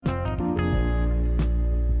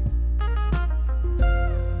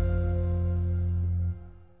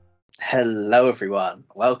Hello, everyone.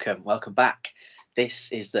 Welcome back.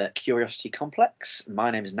 This is the Curiosity Complex.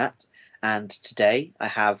 My name is Nat, and today I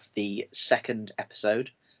have the second episode,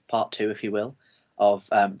 part two, if you will, of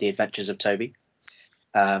the Adventures of Toby.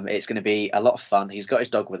 It's going to be a lot of fun. He's got his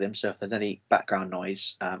dog with him, so if there's any background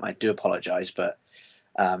noise, I do apologise, but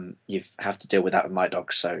you have to deal with that with my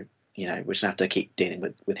dog, so we're just going to have to keep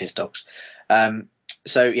dealing with his dogs. We've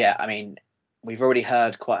already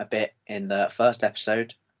heard quite a bit in the first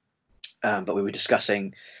episode. But we were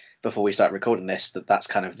discussing before we start recording this that's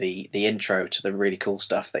kind of the intro to the really cool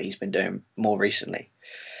stuff that he's been doing more recently.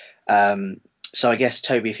 So I guess,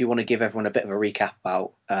 Toby, if you want to give everyone a bit of a recap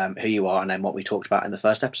about who you are and then what we talked about in the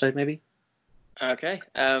first episode, maybe. Okay.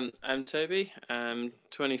 I'm Toby. I'm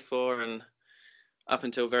 24, and up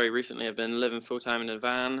until very recently, I've been living full-time in a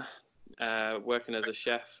van, working as a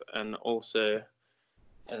chef and also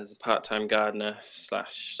as a part-time gardener /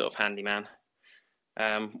 sort of handyman.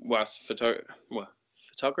 Whilst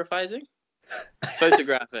photographing. I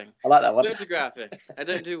like that one. Photographing. I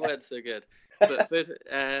don't do words so good, but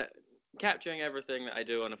capturing everything that I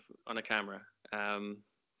do on a camera, and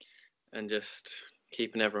just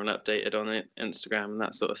keeping everyone updated on it, Instagram and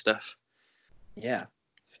that sort of stuff. Yeah.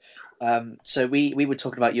 So we were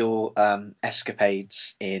talking about your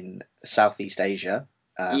escapades in Southeast Asia.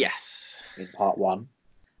 Yes. In part one.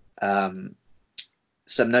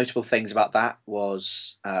 Some notable things about that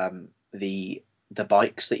was the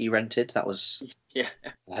bikes that you rented. That was a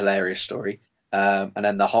hilarious story. And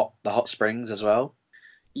then the hot springs as well.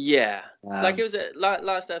 Yeah, it was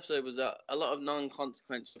last episode was a lot of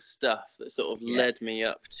non-consequential stuff that sort of led me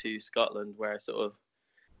up to Scotland, where I sort of,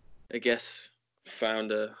 I guess,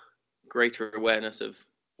 found a greater awareness of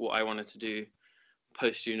what I wanted to do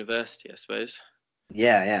post-university, I suppose.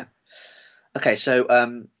 Yeah. Okay,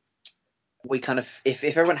 so we kind of, if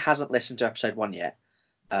everyone hasn't listened to episode one yet,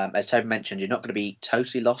 as Toby mentioned, you're not going to be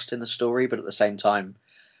totally lost in the story, but at the same time,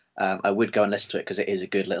 I would go and listen to it because it is a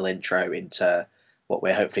good little intro into what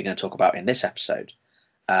we're hopefully going to talk about in this episode.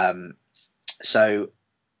 So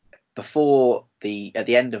before at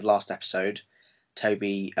the end of last episode,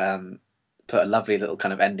 Toby put a lovely little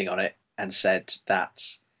kind of ending on it and said that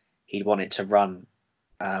he wanted to run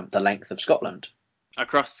the length of Scotland.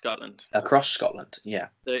 Across Scotland, yeah.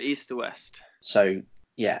 The east to west. So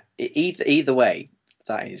yeah, either way,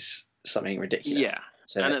 that is something ridiculous. Yeah,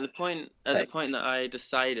 so and at the point that I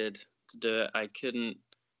decided to do it, I couldn't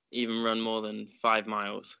even run more than 5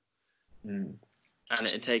 miles, and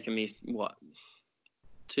it had taken me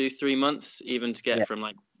 2-3 months even to get from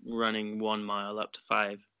like running 1 mile up to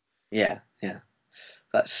 5. Yeah.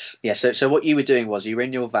 So what you were doing was you were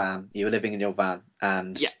in your van, you were living in your van,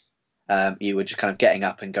 and you were just kind of getting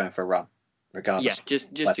up and going for a run, regardless. Yeah,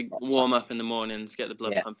 just to warm up in the mornings, get the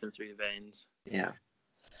blood pumping through the veins. Yeah.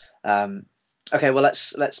 Okay, well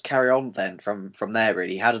let's carry on then from there.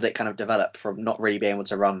 Really, how did it kind of develop from not really being able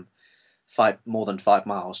to run more than 5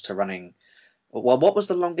 miles to running? Well, what was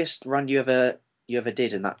the longest run you ever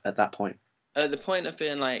did at that point? At the point of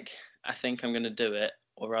being like, I think I'm going to do it,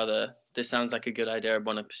 or rather, this sounds like a good idea I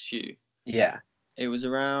want to pursue. Yeah. It was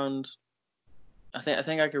around, I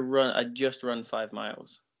think I could run. I just run 5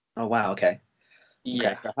 miles. Oh wow! Okay.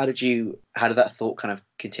 Yeah. Okay. So how did that thought kind of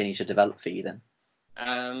continue to develop for you then?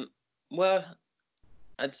 Well,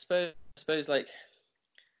 I suppose like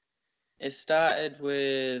it started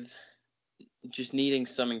with just needing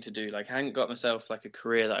something to do. Like I hadn't got myself like a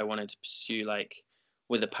career that I wanted to pursue like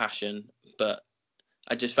with a passion, but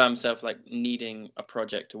I just found myself like needing a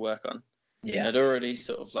project to work on. Yeah. I'd already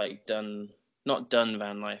sort of like not done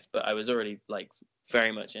van life, but I was already like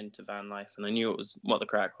very much into van life, and I knew it was what the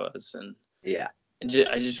crack was, and I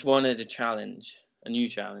just wanted a new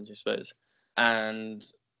challenge, I suppose. And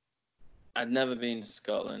I'd never been to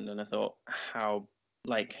Scotland, and I thought how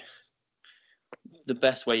like the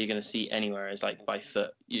best way you're going to see anywhere is like by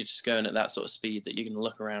foot. You're just going at that sort of speed that you can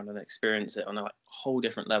look around and experience it on a like whole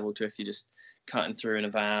different level to if you're just cutting through in a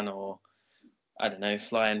van or I don't know,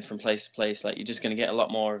 flying from place to place. Like you're just going to get a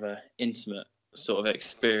lot more of a intimate sort of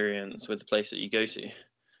experience with the place that you go to.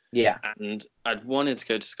 Yeah. And I'd wanted to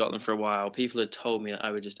go to Scotland for a while. People had told me that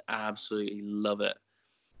I would just absolutely love it.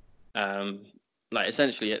 Like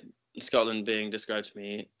essentially Scotland being described to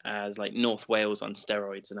me as like North Wales on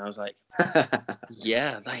steroids, and I was like,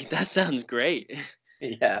 yeah, like that sounds great.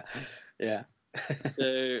 Yeah.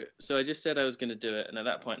 So I just said I was going to do it, and at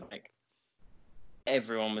that point, like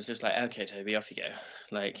everyone was just like, okay, Toby, off you go.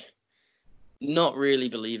 Like, not really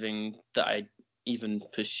believing that I'd even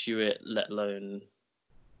pursue it, let alone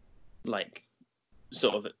like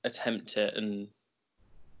sort of attempt it and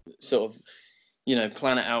sort of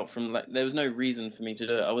plan it out from like, there was no reason for me to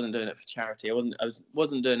do it. I wasn't doing it for charity. I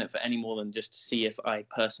wasn't doing it for any more than just to see if I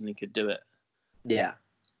personally could do it. Yeah.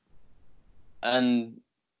 And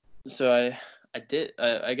so I did.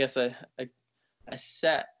 I guess I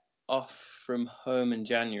set off from home in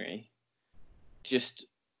January, just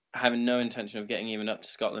having no intention of getting even up to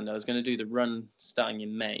Scotland. I was going to do the run starting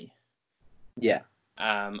in May. Yeah.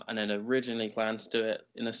 And then originally planned to do it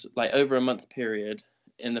in over a month period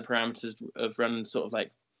in the parameters of running sort of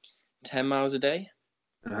like 10 miles a day.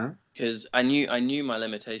 Because I knew my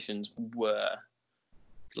limitations were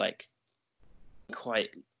like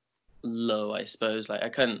quite low, I suppose. Like I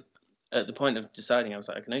couldn't, at the point of deciding, I was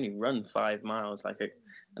like, I can only run 5 miles,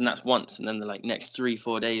 and that's once, and then the next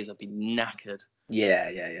 3-4 days I'd be knackered. Yeah.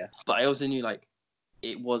 But I also knew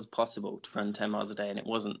it was possible to run 10 miles a day, and it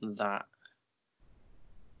wasn't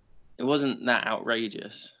that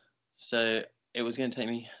outrageous. So it was going to take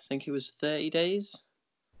me, I think it was 30 days,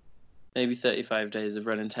 maybe 35 days of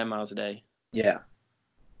running 10 miles a day. Yeah.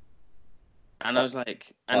 And I was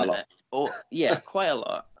like, quite a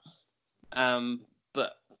lot.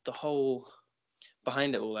 But the whole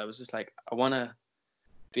behind it all, I was just like, I want to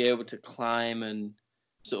be able to climb and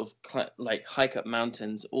sort of hike up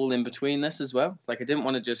mountains all in between this as well. Like I didn't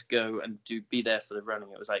want to just go and be there for the running.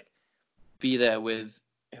 It was like be there with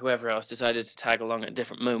whoever else decided to tag along at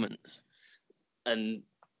different moments and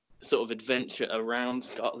sort of adventure around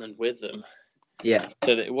Scotland with them. Yeah.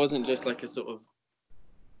 So that it wasn't just like a sort of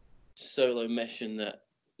solo mission that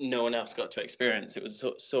no one else got to experience. It was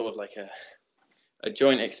sort of like a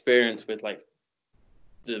joint experience with like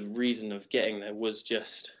the reason of getting there was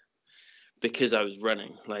just because I was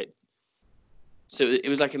running. So it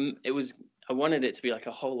was like I wanted it to be like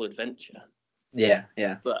a whole adventure. Yeah.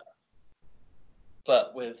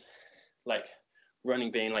 But with like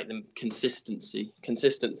running being like the consistent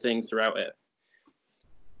thing throughout it.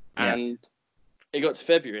 And it got to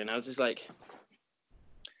February and I was just like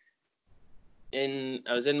I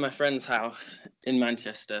was in my friend's house in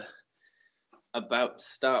Manchester about to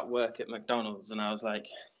start work at McDonald's, and I was like,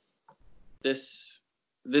 this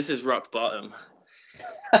is rock bottom.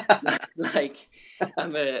 Like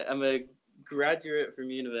I'm a graduate from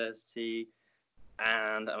university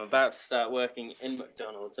and I'm about to start working in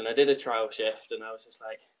McDonald's, and I did a trial shift and I was just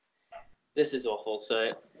like, this is awful.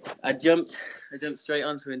 So I jumped straight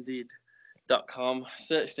onto Indeed.com,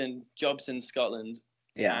 searched in jobs in Scotland,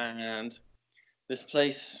 and this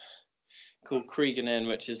place called Cregan Inn,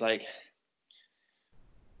 which is like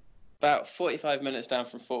about 45 minutes down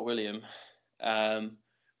from Fort William,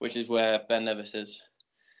 which is where Ben Nevis is.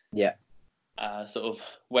 Yeah. Sort of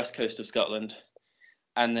west coast of Scotland.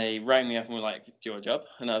 And they rang me up and were like, do you want a job?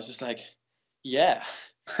 And I was just like, yeah.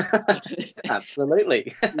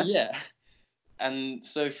 Absolutely. Yeah. And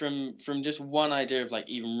so from just one idea of like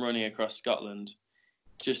even running across Scotland,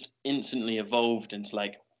 just instantly evolved into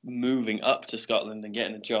like moving up to Scotland and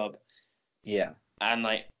getting a job. Yeah. And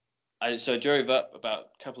like I drove up about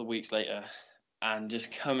a couple of weeks later, and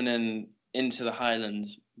just coming into the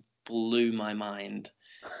Highlands blew my mind.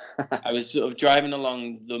 I was sort of driving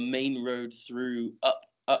along the main road through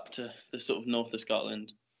up to the sort of north of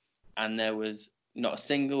Scotland, and there was not a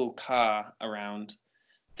single car around.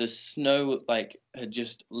 The snow had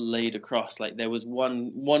just laid across. Like there was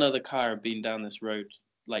one other car had been down this road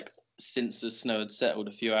since the snow had settled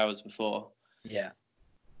a few hours before. Yeah.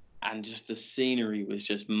 And just the scenery was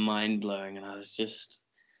just mind blowing, and I was just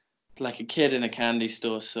like a kid in a candy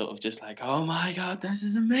store, sort of just like, oh my god, this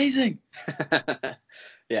is amazing.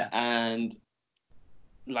 Yeah. And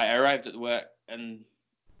I arrived at the work, and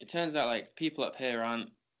it turns out people up here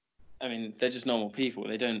they're just normal people.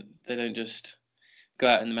 They don't just go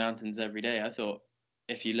out in the mountains every day. I thought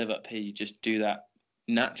if you live up here, you just do that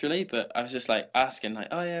naturally. But I was just asking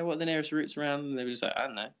oh yeah, what are the nearest routes around? And they were just like, I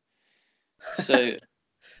don't know. So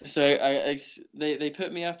they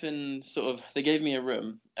put me up in they gave me a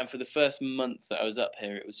room, and for the first month that I was up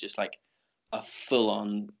here, it was just like a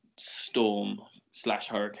full-on storm /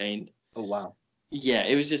 hurricane. Oh wow. Yeah,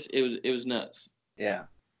 it was nuts. Yeah.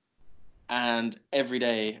 And every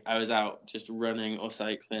day I was out just running or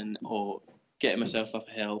cycling or getting myself up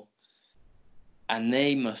a hill, and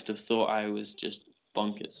they must have thought I was just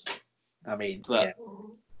bonkers. I mean, but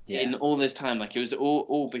in all this time, it was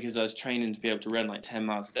all because I was training to be able to run 10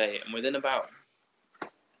 miles a day, and within about.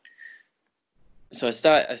 So I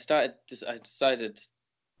decided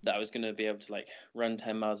that I was going to be able to run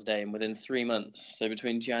 10 miles a day, and within 3 months, so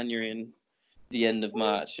between January and the end of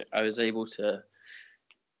March, I was able to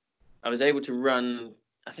run,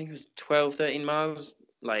 I think it was 12, 13 miles,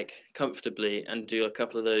 comfortably, and do a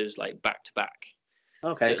couple of those back to back.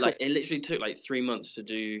 Okay. So like it literally took like 3 months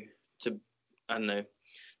to I don't know,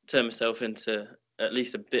 turn myself into at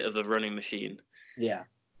least a bit of a running machine. Yeah.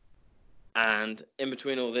 And in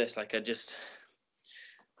between all this, like I just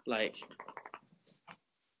like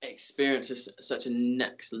experience such a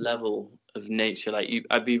next level of nature. Like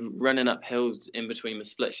I'd be running up hills in between my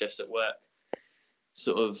split shifts at work,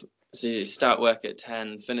 sort of. So you start work at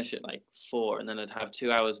 10, finish at like 4, and then I'd have 2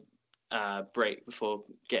 hours break before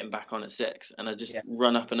getting back on at 6, and I'd just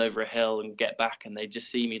run up and over a hill and get back, and they'd just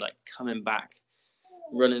see me like coming back,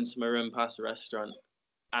 running to my room past the restaurant,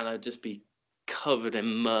 and I'd just be covered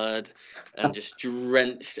in mud and just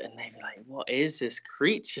drenched, and they'd be like, "What is this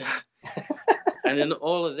creature?" And in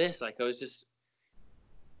all of this, like I was just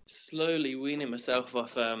slowly weaning myself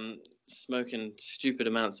off smoking stupid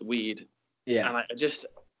amounts of weed. Yeah.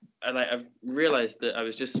 And I've realized that I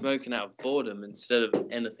was just smoking out of boredom instead of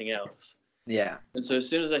anything else. Yeah. And so as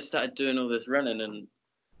soon as I started doing all this running and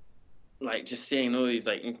like just seeing all these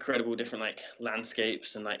like incredible different like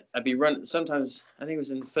landscapes, and like I'd be running, sometimes I think it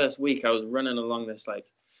was in the first week I was running along this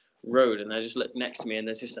like road, and I just look next to me and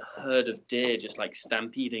there's just a herd of deer just like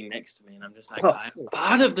stampeding next to me, and I'm just like, I'm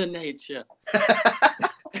part of the nature.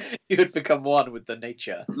 You had become one with the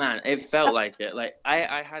nature. Man, it felt like it. Like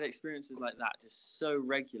I had experiences like that just so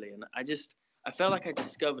regularly, and I felt like I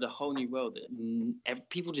discovered a whole new world that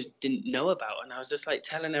people just didn't know about, and I was just like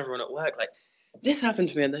telling everyone at work, like, this happened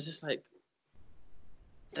to me, and they're just like,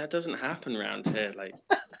 that doesn't happen around here. Like,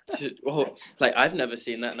 well, like I've never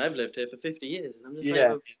seen that, and I've lived here for 50 years, and I'm just like,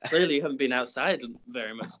 well, clearly you haven't been outside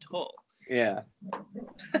very much at all. Yeah.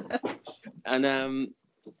 And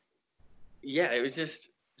yeah, it was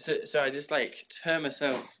just so I just like turned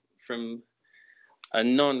myself from a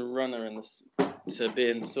non-runner to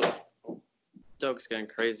being sort of, dog's going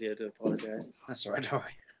crazy. I do apologize. That's all right. Don't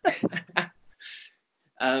worry.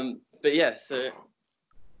 But yeah, so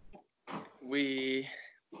where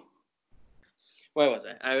was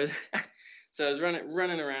I? I was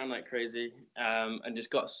running around like crazy, and just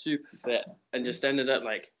got super fit, and just ended up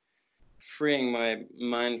like freeing my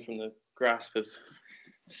mind from the grasp of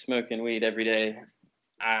smoking weed every day,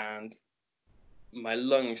 and my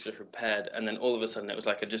lungs just repaired, and then all of a sudden it was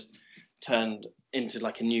like I just turned into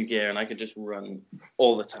like a new gear, and I could just run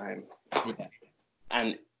all the time. Yeah.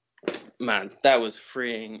 And man, that was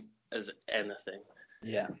freeing as anything.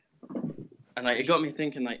 Yeah. And like it got me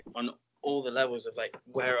thinking like on all the levels of like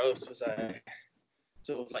where else was I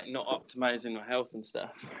sort of like not optimizing my health and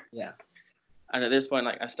stuff. Yeah. And at this point,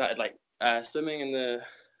 like I started like swimming in the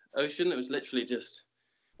ocean. It was literally just,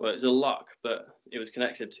 well, it was a lock, but it was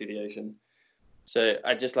connected to the ocean. So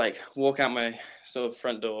I just like walk out my sort of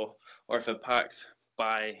front door, or if I parked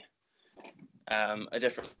by a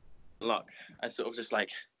different lock, I sort of just like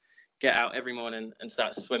get out every morning and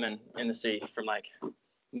start swimming in the sea from like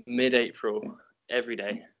mid-April every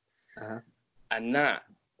day. Uh-huh. And that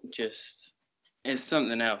just is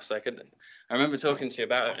something else. Like I remember talking to you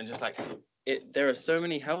about it, and just like there are so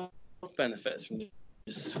many health benefits from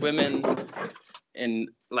just swimming in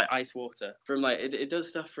like ice water. From like it does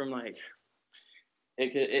stuff from like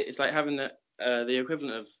it's like having the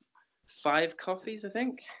equivalent of 5 coffees, I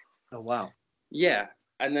think. Oh wow. Yeah,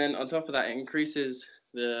 and then on top of that, it increases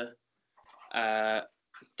the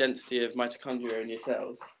density of mitochondria in your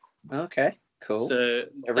cells. Okay, cool. So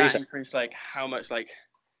that increased like how much like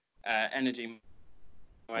energy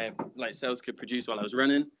my like cells could produce while I was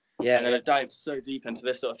running. Yeah. And then I dived so deep into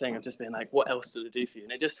this sort of thing of just being like, what else does it do for you?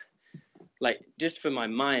 And it just for my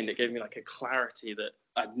mind, it gave me like a clarity that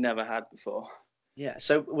I'd never had before. Yeah.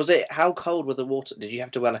 So how cold was the water? Did you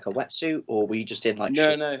have to wear like a wetsuit, or were you just in like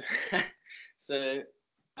No. So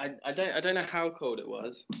I don't know how cold it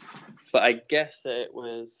was, but I guess it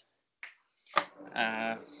was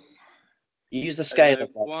you use the scale of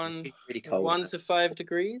really cold. 1 to 5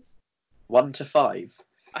 degrees. 1 to 5.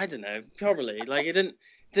 I don't know, probably. Like it didn't.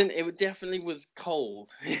 It definitely was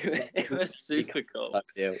cold. It was super cold.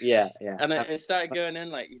 Yeah. And it started going in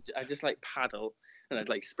like I just like paddle, and I'd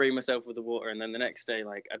like spray myself with the water, and then the next day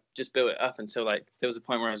like I just built it up until like there was a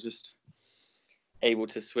point where I was just able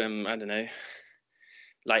to swim. I don't know,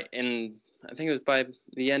 like I think it was by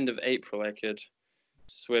the end of April I could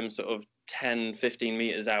swim sort of 10, 15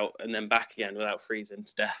 meters out and then back again without freezing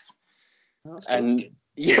to death. That's and good.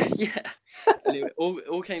 Yeah. And it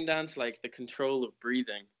all came down to like the control of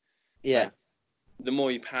breathing. Yeah. Like, the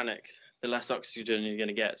more you panic, the less oxygen you're going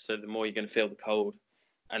to get. So the more you're going to feel the cold,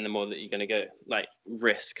 and the more that you're going to go like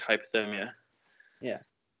risk hypothermia. Yeah.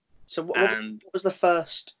 So what was the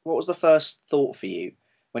first thought for you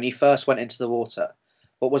when you first went into the water?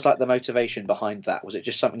 What was like the motivation behind that? Was it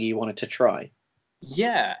just something you wanted to try?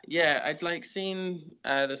 Yeah, I'd like seen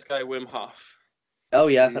this guy Wim Hof. Oh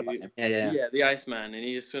yeah, I've heard about him. Yeah. The Iceman, and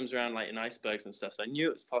he just swims around like in icebergs and stuff. So I knew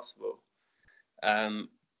it was possible. And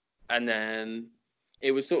then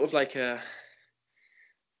it was sort of like it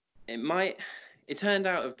turned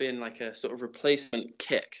out to have been like a sort of replacement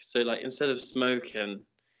kick. So like instead of smoking,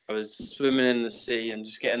 I was swimming in the sea and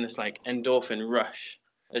just getting this like endorphin rush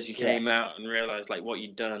as you came out and realized like what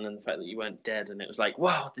you'd done and the fact that you weren't dead, and it was like,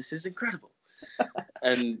 wow, this is incredible.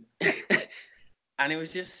 And and it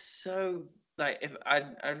was just so like, if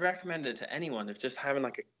I'd recommend it to anyone, of just having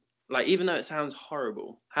like even though it sounds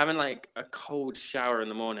horrible, having like a cold shower in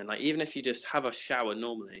the morning, like even if you just have a shower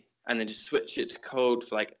normally and then just switch it to cold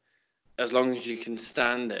for like as long as you can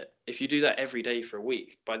stand it. If you do that every day for a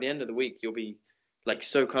week, by the end of the week you'll be like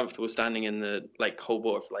so comfortable standing in the like cold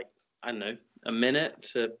water for like, I don't know, a minute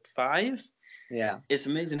to 5. Yeah. It's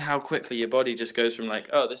amazing how quickly your body just goes from like,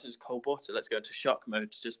 oh, this is cold water, let's go into shock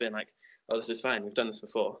mode, to just being like, oh, this is fine, we've done this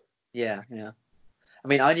before. Yeah. I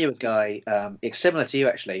mean, I knew a guy, it's similar to you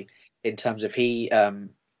actually, in terms of we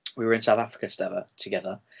were in South Africa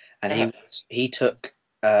together, and he took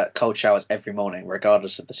cold showers every morning,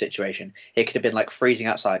 regardless of the situation. It could have been like freezing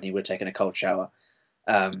outside, and he would have taken a cold shower.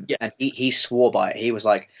 And he swore by it. He was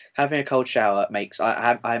like, having a cold shower makes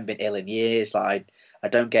I haven't been ill in years. Like I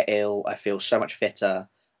don't get ill. I feel so much fitter.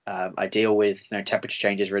 I deal with temperature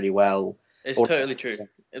changes really well. It's totally true.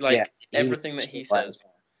 Like everything that he says.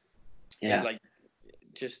 Yeah. Like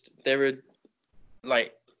just there are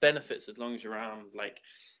like benefits as long as you're around. Like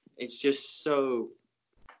it's just so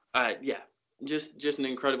just an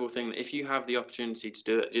incredible thing that if you have the opportunity to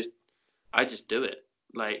do it, I just do it.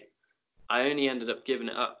 Like I only ended up giving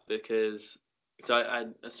it up because I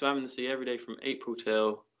swam in the sea every day from April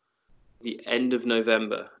till the end of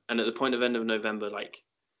November, and at the point of end of November, like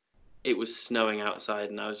it was snowing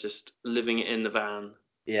outside, and I was just living it in the van.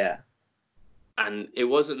 Yeah. And it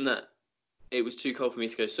wasn't that it was too cold for me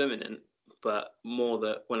to go swimming in, but more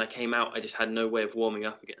that when I came out, I just had no way of warming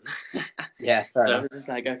up again. Yeah, so I was just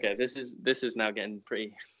like, okay, this is now getting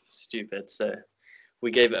pretty stupid. So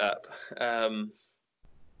we gave it up.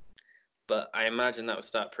 But I imagine that will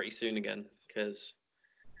start pretty soon again because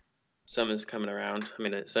summer's coming around. I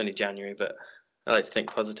mean, it's only January, but I like to think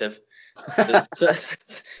positive. So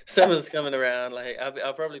summer's coming around. Like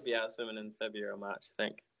I'll probably be out swimming in February or March, I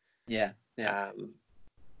think. Yeah.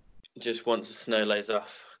 Just once the snow lays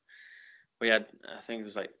off. We had, I think it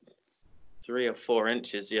was like 3 or 4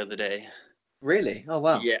 inches the other day. Really? Oh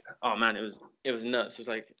wow. Yeah. Oh man, it was nuts. It was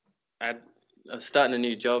like I was starting a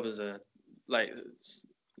new job as a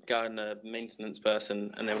gardener maintenance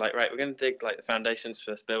person, and they were like, right, we're going to dig like the foundations for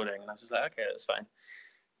this building, and I was just like, okay, that's fine.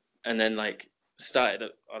 And then like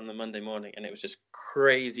started on the Monday morning, and it was just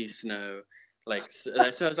crazy snow. Like so I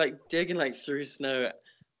was like digging like through snow,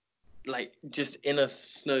 like just in a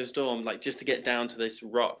snowstorm, like just to get down to this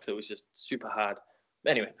rock that was just super hard.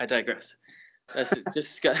 Anyway, I digress. That's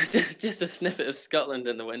just a snippet of Scotland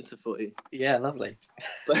in the winter for you. Yeah, lovely.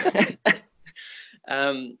 But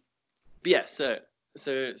yeah, so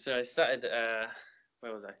I started.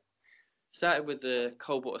 Where was I? Started with the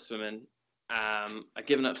cold water swimming. I'd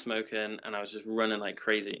given up smoking, and I was just running like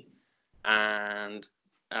crazy. And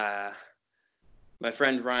my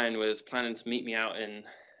friend Ryan was planning to meet me out in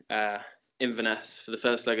Inverness for the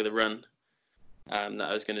first leg of the run that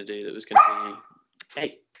I was going to do. That was going to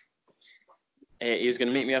be he was going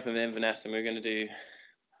to meet me up in Inverness, and we were going to do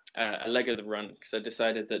a leg of the run because I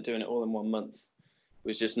decided that doing it all in 1 month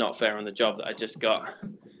was just not fair on the job that I just got.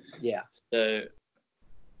 Yeah. So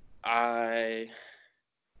I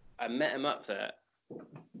met him up there,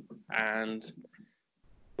 and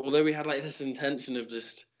although we had like this intention of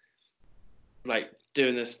just like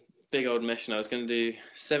doing this big old mission, I was going to do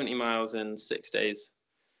 70 miles in 6 days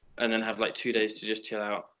and then have like 2 days to just chill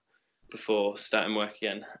out before starting work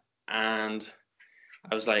again. And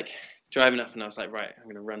I was like driving up, and I was like, right, I'm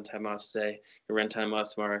going to run 10 miles today, I'm going to run 10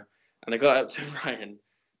 miles tomorrow. And I got up to Ryan,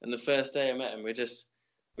 and the first day I met him,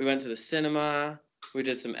 we went to the cinema, we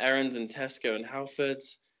did some errands in Tesco and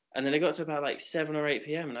Halfords, and then it got to about like 7 or 8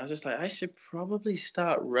 p.m. and I was just like, I should probably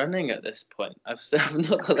start running at this point. I've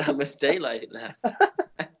not got that much daylight left.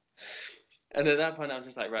 And at that point I was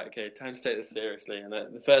just like, right, okay, time to take this seriously. And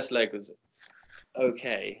the first leg was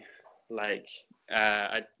okay. Like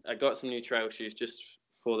I got some new trail shoes just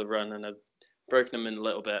for the run, and I've broken them in a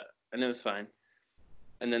little bit, and it was fine.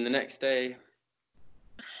 And then the next day,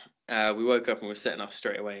 we woke up and we were setting off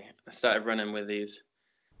straight away. I started running with these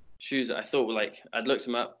shoes that I thought were like, I'd looked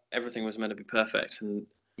them up, everything was meant to be perfect. And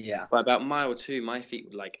yeah, by about mile 2, my feet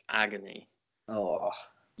were like agony. Oh.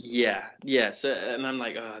 Yeah. So, and I'm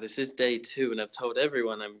like, oh, this is day 2, and I've told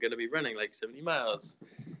everyone I'm going to be running like 70 miles.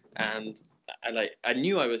 And I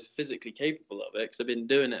knew I was physically capable of it because I've been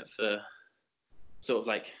doing it for sort of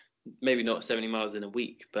like maybe not 70 miles in a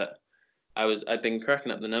week, but I've been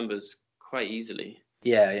cracking up the numbers quite easily.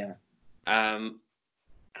 Yeah. And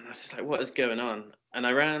I was just like, what is going on? And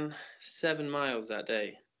I ran 7 miles that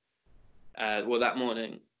day. That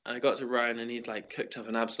morning. And I got to Ryan, and he'd like cooked up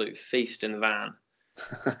an absolute feast in the van.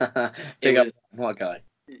 What a guy.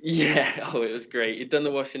 Yeah, it was great. He'd done the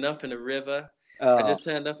washing up in a river. I just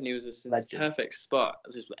turned up, and he was just in this perfect spot,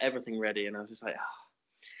 just with everything ready. And I was just like,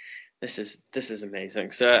 this is amazing.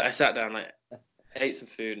 So I sat down, like, ate some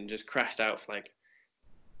food, and just crashed out for like,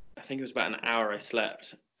 I think it was about an hour. I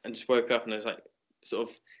slept and just woke up, and I was like, sort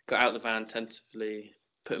of got out of the van tentatively,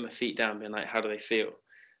 putting my feet down, being like, how do they feel?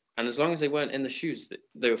 And as long as they weren't in the shoes,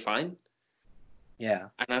 they were fine. Yeah.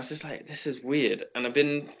 And I was just like, this is weird. And I've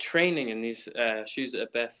been training in these shoes that are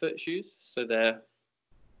barefoot shoes. So they're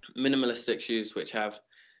minimalistic shoes which have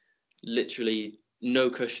literally no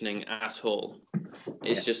cushioning at all.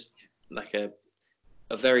 It's just like a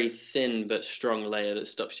very thin but strong layer that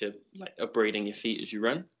stops you like abrading your feet as you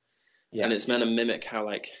run. Yeah. And it's meant to mimic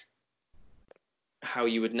how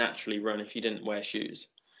you would naturally run if you didn't wear shoes.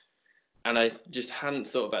 And I just hadn't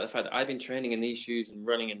thought about the fact that I've been training in these shoes and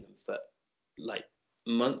running in them for like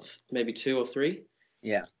a month, maybe 2 or 3.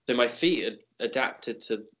 Yeah. So my feet had adapted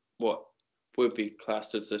to what would be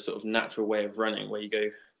classed as the sort of natural way of running, where you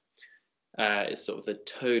go, it's sort of the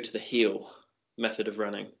toe to the heel method of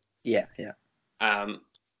running. Yeah.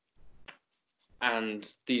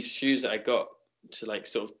 And these shoes that I got to like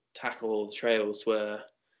sort of tackle all the trails were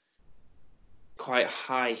quite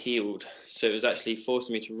high heeled, so it was actually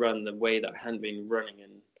forcing me to run the way that I hadn't been running in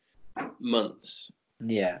months.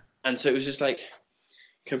 Yeah. And so it was just like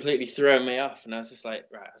completely throwing me off, and I was just like,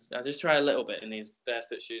 right, I'll just try a little bit in these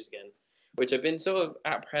barefoot shoes again, which I've been sort of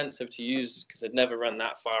apprehensive to use because I'd never run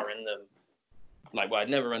that far in them. I'd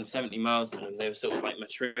never run 70 miles in them. They were sort of like my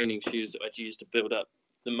training shoes that I'd use to build up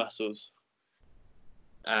the muscles,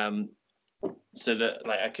 so that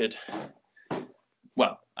like I could.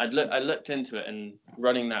 Well, I looked into it, and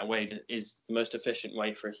running that way is the most efficient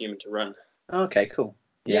way for a human to run. Okay, cool.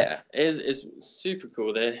 Yeah, it's super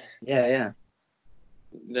cool. The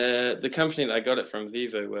company that I got it from,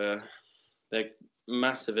 Vivo, they're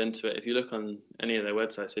massive into it. If you look on any of their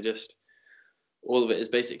websites, all of it is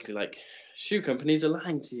basically like, shoe companies are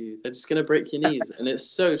lying to you. They're just going to break your knees. And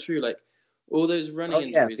it's so true. Like all those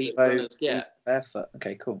running injuries that runners get. Barefoot.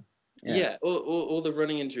 Okay, cool. Yeah, all the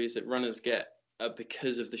running injuries that runners get are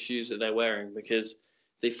because of the shoes that they're wearing, because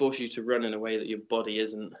they force you to run in a way that your body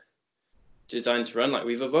isn't designed to run. Like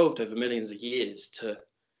we've evolved over millions of years to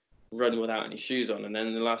run without any shoes on, and then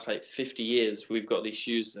in the last like 50 years we've got these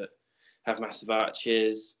shoes that have massive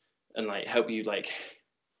arches and like help you, like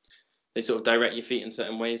they sort of direct your feet in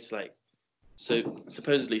certain ways to like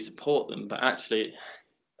supposedly support them, but actually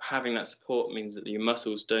having that support means that your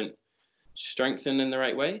muscles don't strengthen in the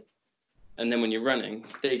right way, and then when you're running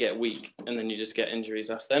they get weak, and then you just get injuries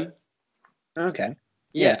off them. Okay.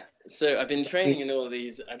 Yeah. So I've been training in all of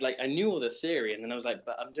these. I knew all the theory, and then I was like,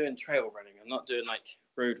 but I'm doing trail running. I'm not doing like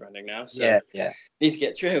road running now. So need to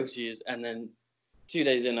get trail shoes. And then 2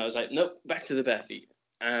 days in, I was like, nope, back to the bare feet.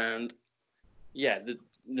 And yeah, the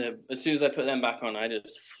as soon as I put them back on, I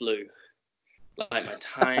just flew. Like my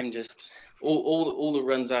time just all the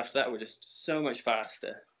runs after that were just so much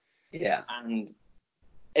faster. Yeah. And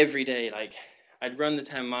every day, like I'd run the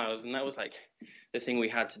 10 miles, and that was like the thing we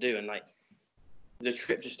had to do. And like the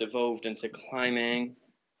trip just evolved into climbing.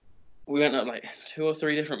 We went up like 2 or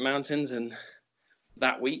 3 different mountains in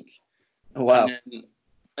that week. Oh, wow.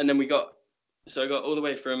 And then I got all the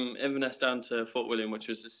way from Inverness down to Fort William, which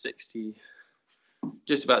was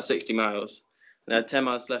just about 60 miles. And I had 10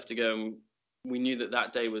 miles left to go, and we knew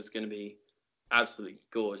that day was going to be absolutely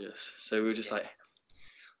gorgeous. So we were just like,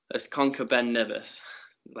 let's conquer Ben Nevis,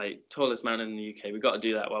 like tallest mountain in the UK. We've got to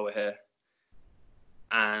do that while we're here.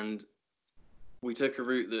 And we took a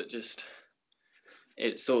route that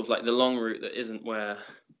it's sort of like the long route that isn't where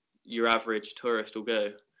your average tourist will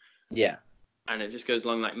go. Yeah. And it just goes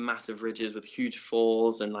along like massive ridges with huge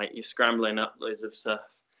falls, and like you're scrambling up loads of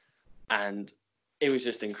stuff. And it was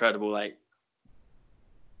just incredible. Like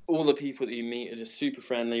all the people that you meet are just super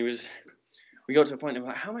friendly. We got to a point of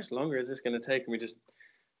like, how much longer is this going to take? And we just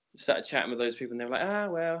started chatting with those people, and they were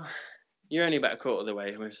like, well, you're only about a quarter of the way.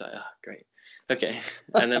 And we were just like, great. Okay.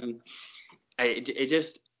 And then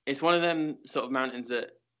it's one of them sort of mountains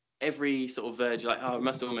that every sort of verge, you're like, I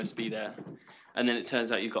must almost be there. And then it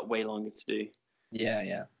turns out you've got way longer to do.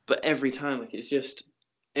 Yeah. But every time, like, it's just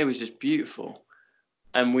it was just beautiful.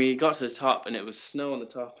 And we got to the top, and it was snow on the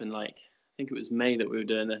top, and like I think it was May that we were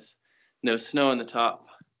doing this. And there was snow on the top.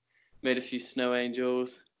 Made a few snow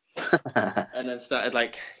angels, and then started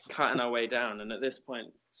like cutting our way down. And at this point,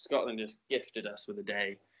 Scotland just gifted us with a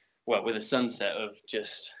day, well, with a sunset of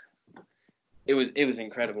just. It was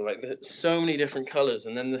incredible. Like so many different colours,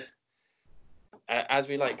 and then as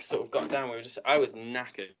we like sort of got down, I was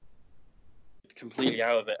knackered, completely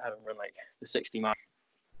out of it, having run like the 60 miles,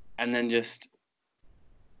 and then just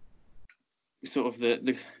sort of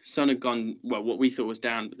the sun had gone, well, what we thought was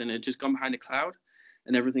down, but then it had just gone behind a cloud,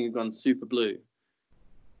 and everything had gone super blue,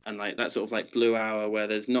 and like that sort of like blue hour where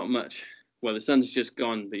there's not much, well, the sun's just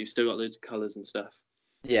gone, but you've still got loads of colours and stuff.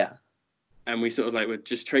 Yeah. And we sort of like were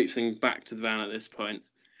just traipsing back to the van at this point,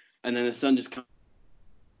 and then the sun just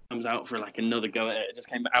comes out for like another go at it. It just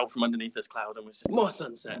came out from underneath this cloud and was just more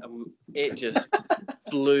sunset, and it just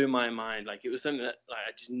blew my mind. Like it was something that like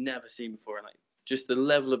I just never seen before, and like just the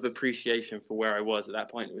level of appreciation for where I was at that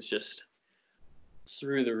point was just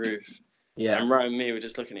through the roof. Yeah. And Ryan and me were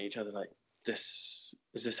just looking at each other like, is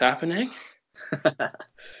this happening?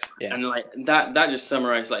 Yeah. And like that just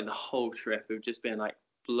summarized like the whole trip of just being like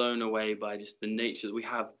blown away by just the nature that we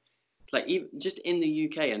have, like even just in the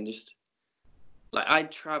UK, and just like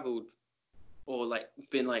I'd traveled or like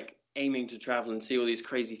been like aiming to travel and see all these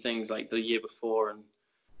crazy things like the year before and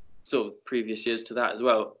sort of previous years to that as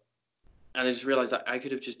well. And I just realized that I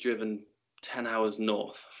could have just driven 10 hours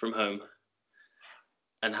north from home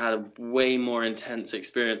and had a way more intense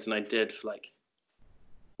experience than I did for like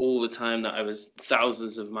all the time that I was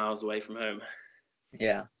thousands of miles away from home.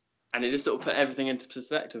 Yeah. And it just sort of put everything into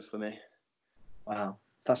perspective for me. Wow.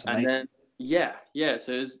 That's amazing. And then, yeah.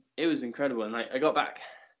 So it was incredible. And like I got back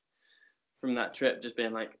from that trip just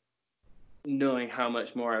being like, knowing how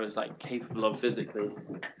much more I was like capable of physically.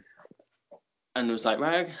 And it was like,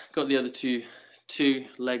 right, I got the other two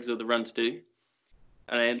legs of the run to do.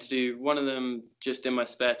 And I had to do one of them just in my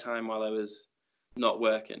spare time while I was not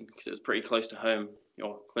working, because it was pretty close to home,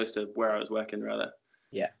 or close to where I was working rather.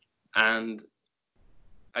 Yeah. And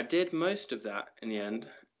I did most of that in the end.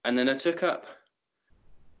 And then I took up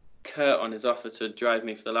Kurt on his offer to drive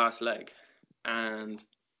me for the last leg. And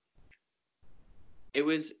it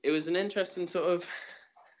was an interesting sort of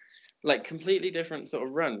like completely different sort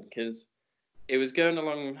of run, because it was going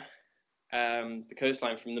along the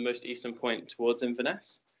coastline from the most eastern point towards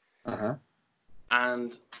Inverness. Uh-huh.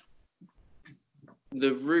 And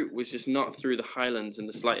the route was just not through the Highlands in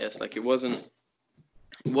the slightest. Like it wasn't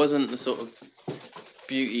the sort of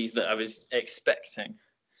beauty that I was expecting.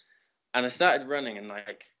 And I started running, and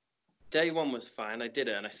like day one was fine. I did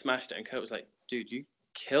it and I smashed it, and Kurt was like, dude, you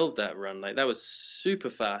killed that run. Like that was super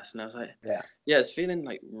fast. And I was like, yeah, it's feeling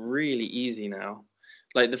like really easy now.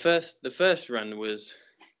 Like the first run was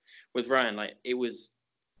with Ryan, like it was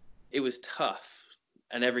tough,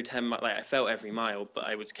 and every 10 like I felt every mile, but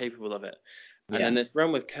I was capable of it. And then this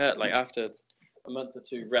run with Kurt, like after a month or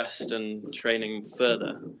two rest and training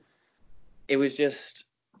further, it was just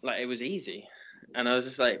like it was easy, and I was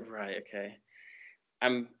just like, right, okay.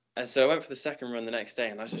 And so I went for the second run the next day,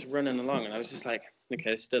 and I was just running along, and I was just like,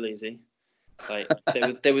 okay, it's still easy. Like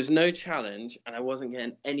there was no challenge, and I wasn't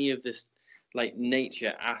getting any of this like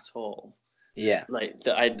nature at all. Yeah. Like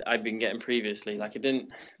that I'd been getting previously. Like it didn't,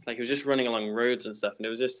 like it was just running along roads and stuff, and it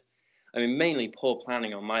was just, I mean, mainly poor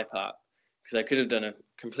planning on my part, because I could have done a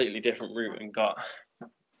completely different route and got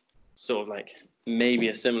sort of like maybe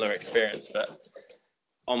a similar experience, but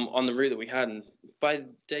on the route that we had. And by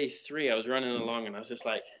day 3, I was running along, and I was just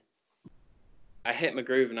like, I hit my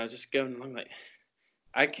groove, and I was just going along like,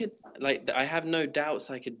 I have no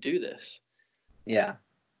doubts I could do this. Yeah.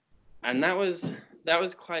 And that was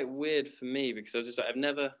quite weird for me, because I was just like, I've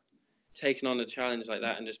never taken on a challenge like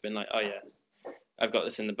that and just been like, oh yeah, I've got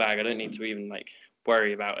this in the bag. I don't need to even like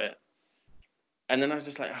worry about it. And then I was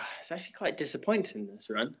just like, it's actually quite disappointing, this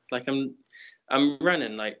run. Like I'm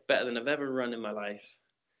running like better than I've ever run in my life,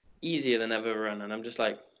 easier than I've ever run. And I'm just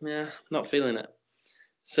like, yeah, not feeling it.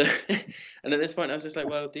 So, and at this point I was just like,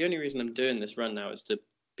 well, the only reason I'm doing this run now is to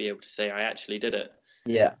be able to say I actually did it.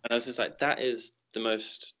 Yeah. And I was just like, that is the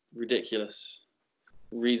most ridiculous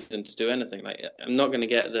reason to do anything. Like I'm not going to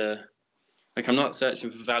get I'm not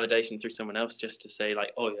searching for validation through someone else just to say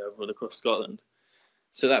like, oh yeah, I've run across Scotland.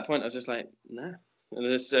 So at that point I was just like, nah. And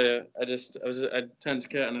I turned to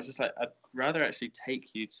Kurt, and I was just like, I'd rather actually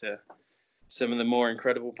take you to some of the more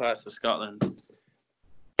incredible parts of Scotland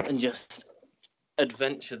and just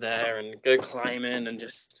adventure there and go climbing and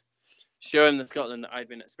just show him the Scotland that I'd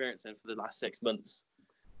been experiencing for the last 6 months.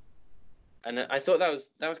 And I thought that was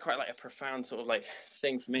quite like a profound sort of like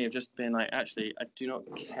thing for me of just being like, actually, I do not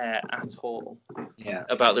care at all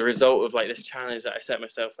about the result of like this challenge that I set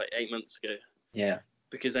myself like 8 months ago. Yeah.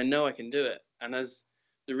 Because I know I can do it. And as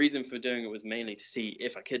the reason for doing it was mainly to see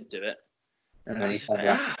if I could do it. And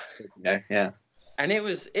then yeah. And it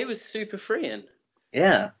was super freeing.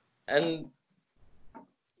 Yeah. And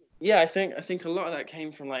yeah, I think a lot of that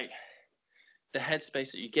came from like the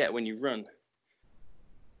headspace that you get when you run.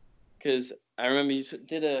 Because I remember you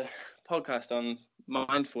did a podcast on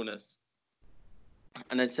mindfulness,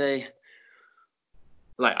 and I'd say,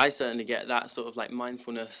 like, I certainly get that sort of like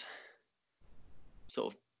mindfulness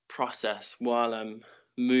sort of process while I'm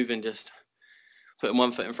moving, just putting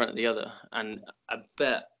one foot in front of the other. And I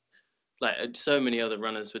bet, like, so many other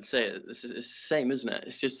runners would say it. It's the same, isn't it?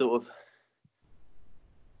 It's just sort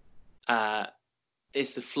of,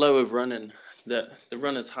 it's the flow of running, the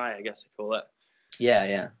runner's high, I guess they call it.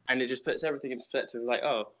 Yeah. And it just puts everything in perspective. Like,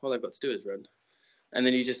 oh, all I've got to do is run, and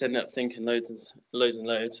then you just end up thinking loads and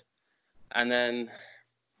loads, and then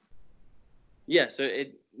so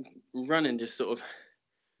running just sort of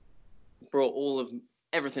brought all of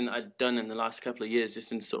everything that I'd done in the last couple of years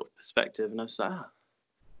just in sort of perspective, and I was like,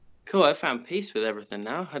 cool, I found peace with everything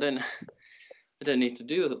now. I don't need to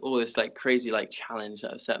do all this like crazy like challenge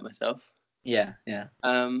that I've set myself. Yeah.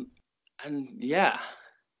 And yeah.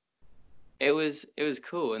 It was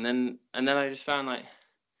cool, and then I just found like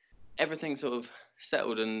everything sort of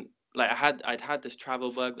settled, and like I'd had this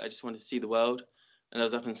travel bug. I just wanted to see the world, and I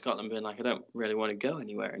was up in Scotland being like, I don't really want to go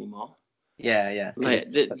anywhere anymore. Yeah.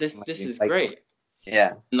 Like this is great.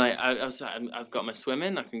 Yeah. And like I've got my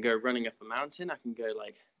swimming. I can go running up a mountain. I can go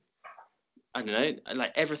like, I don't know,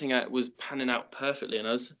 like everything was panning out perfectly, and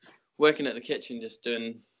I was working at the kitchen just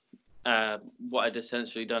doing what I'd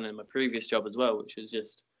essentially done in my previous job as well, which was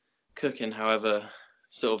just cooking however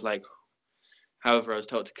I was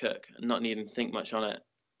told to cook, and not needing to think much on it,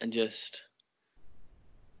 and just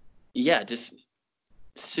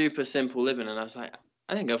super simple living. And I was like,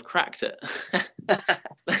 I think I've cracked it.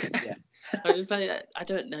 Yeah. I was just like, I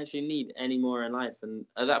don't actually need any more in life. And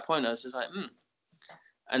at that point I was just like,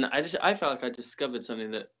 and I felt like I discovered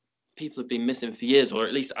something that people have been missing for years, or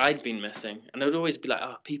at least I'd been missing. And I would always be like,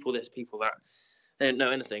 oh, people this, people that, they don't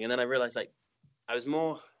know anything. And then I realized like I was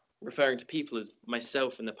more referring to people as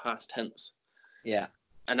myself in the past tense. Yeah.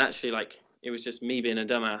 And actually, like, it was just me being a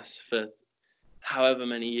dumbass for however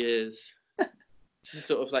many years, just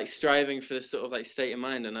sort of like striving for this sort of like state of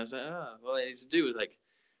mind. And I was like, all I need to do was like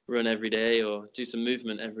run every day or do some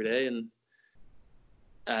movement every day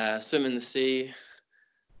and swim in the sea.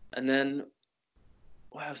 And then,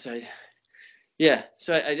 wow, so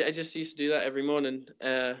I just used to do that every morning.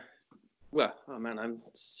 I'm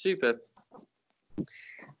super.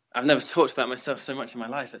 I've never talked about myself so much in my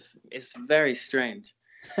life. It's very strange.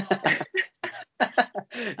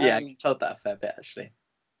 Yeah, I told that a fair bit actually.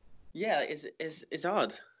 Yeah, it's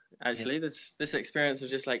odd actually. Yeah. This experience of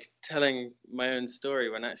just like telling my own story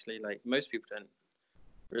when actually like most people don't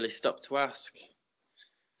really stop to ask.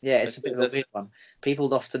 Yeah, it's a bit of a weird one.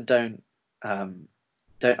 People often don't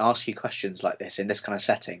ask you questions like this in this kind of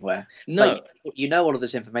setting where like, you know all of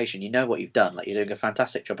this information, you know what you've done, like you're doing a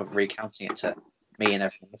fantastic job of recounting it to me and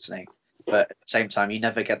everyone listening, but at the same time you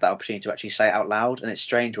never get that opportunity to actually say it out loud, and it's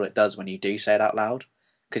strange what it does when you do say it out loud,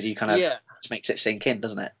 because you kind of it makes it sink in,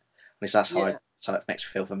 doesn't it? At least that's how it makes me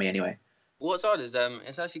feel for me anyway. What's odd is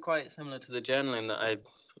it's actually quite similar to the journaling that I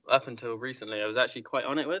up until recently I was actually quite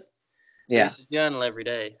on it with. So I used to journal every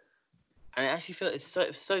day, and I actually feel it's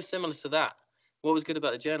so similar to that. What was good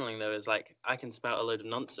about the journaling though is like I can spout a load of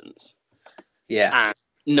nonsense. Yeah. And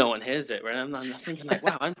no one hears it, right? I'm thinking like,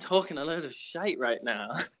 wow, I'm talking a load of shite right now.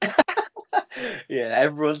 Yeah,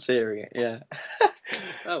 everyone's hearing it. Yeah.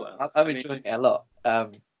 Oh well. I'm enjoying it a lot.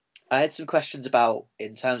 I had some questions about,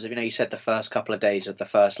 in terms of, you said the first couple of days of the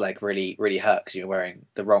first leg really, really hurt because you were wearing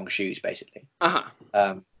the wrong shoes, basically.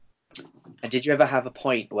 And did you ever have a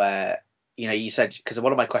point where, you said, because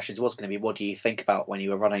one of my questions was going to be, what do you think about when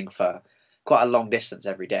you were running for quite a long distance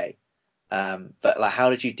every day? But like,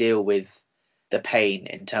 how did you deal with the pain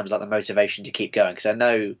in terms of like the motivation to keep going? Because I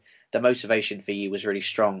know the motivation for you was really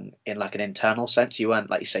strong in like an internal sense. You weren't,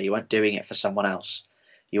 like you say, you weren't doing it for someone else.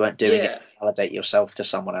 You weren't doing it to validate yourself to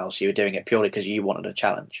someone else. You were doing it purely because you wanted a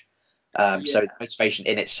challenge. So motivation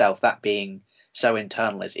in itself, that being so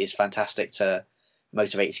internal, is fantastic to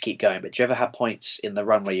motivate you to keep going. But do you ever have points in the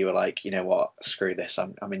run where you were like, you know what, screw this,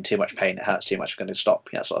 I'm in too much pain, it hurts too much, I'm going to stop,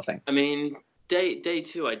 that sort of thing? I mean, day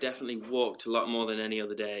 2, I definitely walked a lot more than any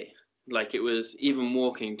other day. Like, it was, even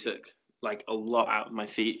walking took like a lot out of my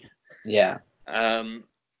feet. Yeah.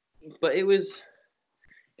 But it was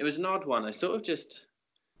it was an odd one. I sort of just,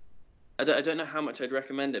 I don't know how much I'd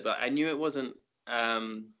recommend it, but I knew it wasn't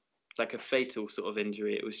like a fatal sort of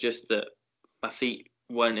injury. It was just that my feet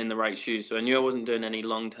weren't in the right shoes, so I knew I wasn't doing any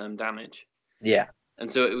long-term damage. Yeah. And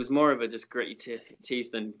so it was more of a just grit your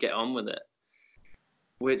teeth and get on with it,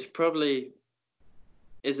 which probably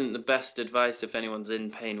isn't the best advice if anyone's in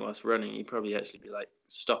pain whilst running. You'd probably actually be like,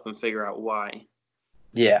 stop and figure out why.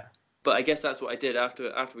 Yeah. But I guess that's what I did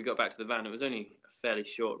after we got back to the van. It was only a fairly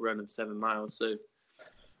short run of 7 miles, so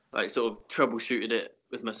like sort of troubleshooted it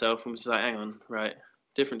with myself and was like, hang on, right,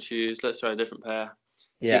 different shoes, let's try a different pair,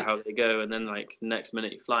 see how they go, and then like next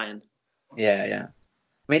minute you're flying. Yeah.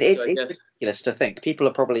 I mean, it's ridiculous to think people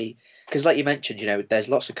are probably, because like you mentioned, there's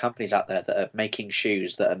lots of companies out there that are making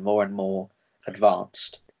shoes that are more and more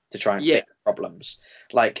advanced to try and fix problems.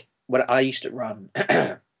 Like when I used to run,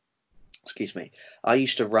 excuse me, I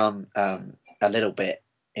used to run a little bit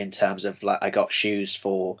in terms of like I got shoes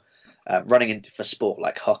for running for sport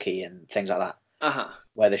like hockey and things like that.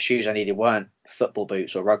 Where the shoes I needed weren't football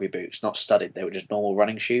boots or rugby boots, not studded. They were just normal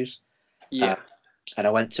running shoes. Yeah. And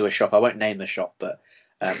I went to a shop. I won't name the shop, but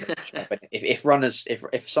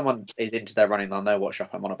if someone is into their running, they'll know what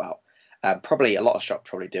shop I'm on about. Probably a lot of shops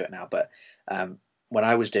probably do it now, but when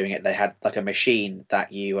I was doing it, they had like a machine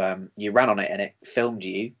that you ran on it and it filmed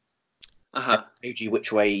you, showed you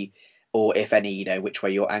which way or if any, which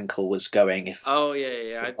way your ankle was going.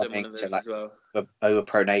 I've done one of those as well. Over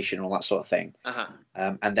pronation, all that sort of thing.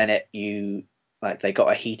 And then they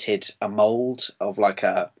got a mold of like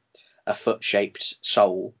a foot shaped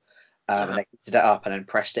sole. And they heated it up and then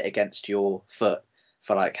pressed it against your foot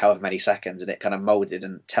for like however many seconds, and it kind of molded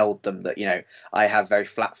and told them that I have very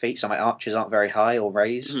flat feet, so my arches aren't very high or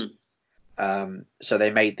raised. So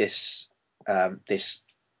they made this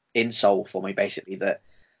insole for me basically that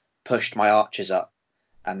pushed my arches up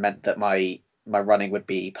and meant that my running would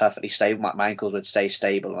be perfectly stable. My ankles would stay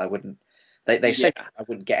stable, and I wouldn't. They said I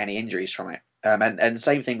wouldn't get any injuries from it. And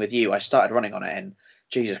same thing with you. I started running on it, and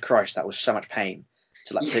Jesus Christ, that was so much pain.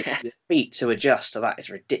 To the feet to adjust to that is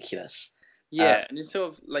ridiculous. And it's sort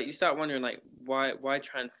of like you start wondering like why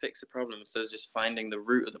try and fix the problem instead of just finding the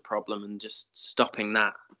root of the problem and just stopping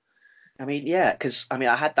that. I mean, because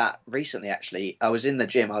I had that recently actually. I was in the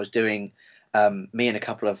gym. I was doing me and a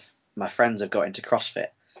couple of my friends have got into CrossFit.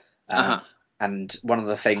 And one of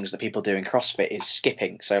the things that people do in CrossFit is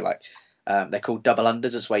skipping. So like they're called double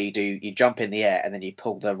unders. It's where you jump in the air and then you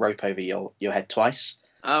pull the rope over your head twice.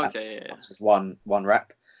 That's one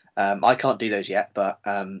rep. I can't do those yet, but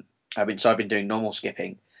I've been doing normal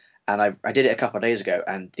skipping, and I did it a couple of days ago.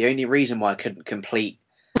 And the only reason why I couldn't complete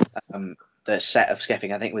the set of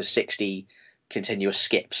skipping, I think, was 60 continuous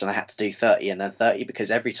skips, and I had to do 30 and then 30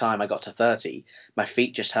 because every time I got to 30, my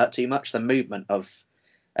feet just hurt too much. The movement of,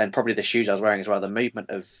 and probably the shoes I was wearing as well, the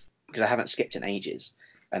movement of, because I haven't skipped in ages,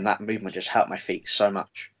 and that movement just hurt my feet so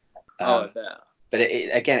much. I bet. But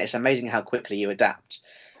again, it's amazing how quickly you adapt.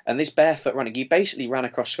 And this barefoot running, you basically ran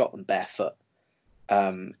across Scotland barefoot.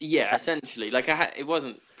 Essentially. Like it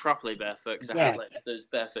wasn't properly barefoot because I had like those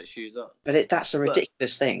barefoot shoes on. But that's a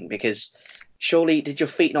ridiculous thing because surely did your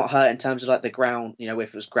feet not hurt in terms of like the ground, if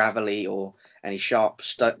it was gravelly or any sharp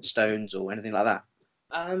stones or anything like that?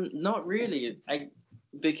 Not really.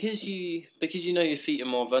 Because you know your feet are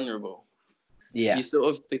more vulnerable. Yeah. You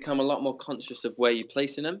sort of become a lot more conscious of where you're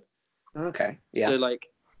placing them. Okay. Yeah. So like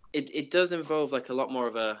it does involve like a lot more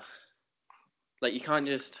of a, like you can't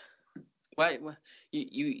just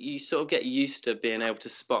you sort of get used to being able to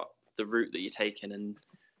spot the route that you're taking and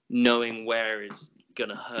knowing where it's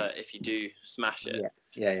gonna hurt if you do smash it.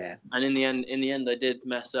 Yeah. And in the end I did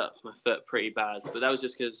mess up my foot pretty bad, but that was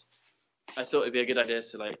just because I thought it'd be a good idea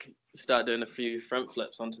to like start doing a few front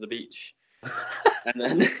flips onto the beach. and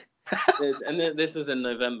then this was in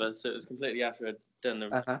November, so it was completely after I'd done the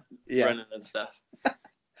running and stuff.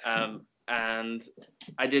 And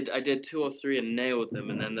I did 2 or 3 and nailed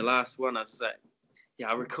them, and then the last one I was just like,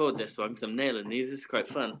 I'll record this one because I'm nailing these. This is quite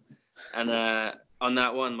fun. And on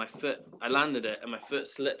that one, I landed it, and my foot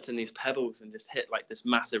slipped in these pebbles and just hit like this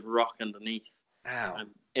massive rock underneath. Wow. And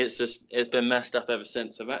it's been messed up ever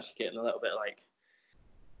since. I'm actually getting a little bit like,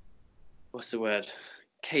 what's the word?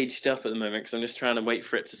 Caged up at the moment because I'm just trying to wait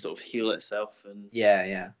for it to sort of heal itself. And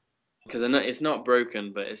because I know it's not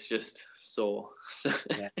broken, but it's just sore. So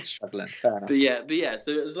it's struggling. Fair enough. But yeah.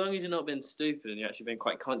 So as long as you're not being stupid and you're actually being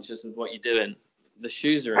quite conscious of what you're doing, the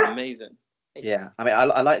shoes are amazing. Yeah, I mean,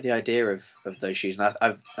 I like the idea of those shoes, and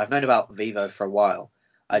I've known about Vivo for a while.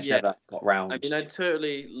 I've never got round. I mean, I'd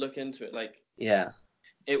totally look into it. Like,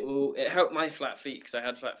 it helped my flat feet because I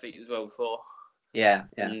had flat feet as well before. Yeah.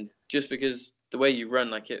 And just because the way you run,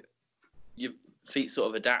 like feet sort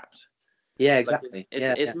of adapt. Yeah, Like exactly.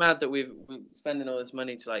 it's mad that we're spending all this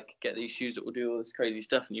money to like get these shoes that will do all this crazy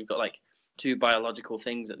stuff, and you've got like two biological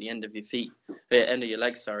things at the end of your feet, end of your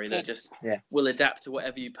legs, sorry, that just will adapt to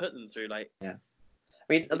whatever you put them through. Like, I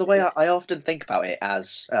mean, the way I often think about it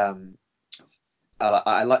as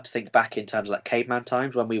I like to think back in terms of like caveman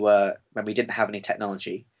times when we didn't have any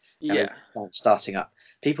technology. And we were starting up.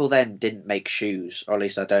 People then didn't make shoes, or at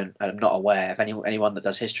least I'm not aware. If anyone that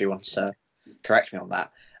does history wants to correct me on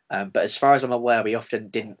that. But as far as I'm aware, we often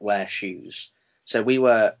didn't wear shoes. So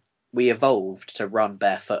we evolved to run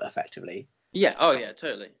barefoot effectively. Yeah. Oh yeah,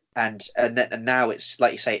 totally. And now it's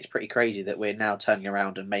like you say, it's pretty crazy that we're now turning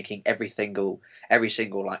around and making every single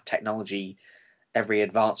like technology, every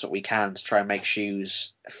advancement we can to try and make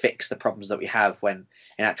shoes fix the problems that we have, when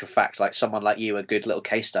in actual fact, like someone like you, a good little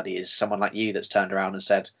case study is someone like you that's turned around and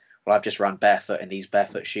said, well, I've just run barefoot in these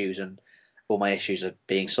barefoot shoes and all my issues are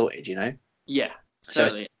being sorted, Yeah,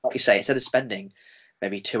 totally. So like you say, instead of spending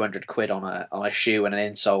maybe 200 quid on a shoe and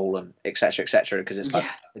an insole and etc because it's like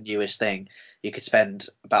the newest thing, you could spend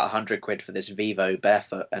about 100 quid for this Vivo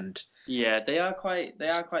barefoot. And they are quite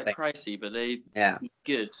pricey, but they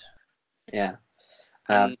good. Yeah.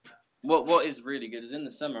 And what is really good is in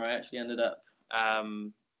the summer I actually ended up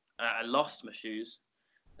I lost my shoes,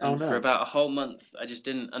 and for about a whole month I just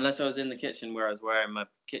didn't, unless I was in the kitchen where I was wearing my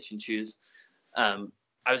kitchen shoes, I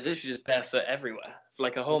was literally just barefoot everywhere for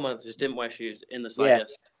like a whole month. Just didn't wear shoes in the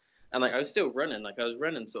slightest, and like I was still running, like I was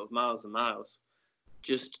running sort of miles and miles,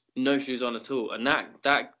 just no shoes on at all, and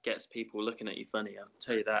that gets people looking at you funny, I'll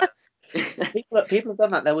tell you that. People have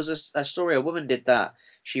done that. There was a story. A woman did that.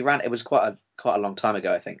 She ran. It was quite a long time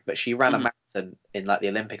ago, I think. But she ran a marathon in like the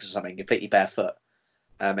Olympics or something, completely barefoot.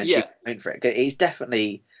 And she was known for it. It's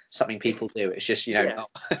definitely something people do. It's just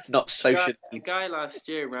not social. A guy last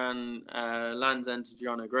year ran Land's End to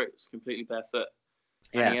Giorno Gross completely barefoot,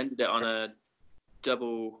 and he ended it on a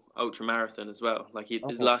double ultra marathon as well. Like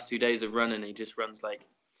his last 2 days of running, he just runs like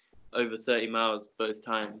over 30 miles both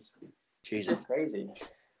times. Jesus. It's just crazy.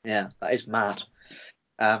 Yeah, that is mad.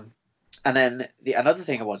 And then another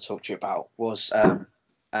thing I want to talk to you about was,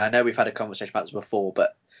 I know we've had a conversation about this before,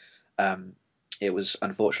 but it was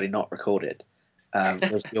unfortunately not recorded.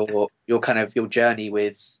 Was your kind of your journey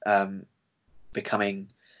with becoming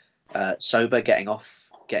sober, getting off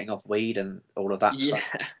weed and all of that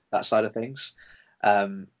that side of things.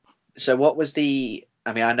 So what was I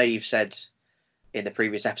mean, I know you've said in the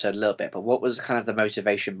previous episode a little bit, but what was kind of the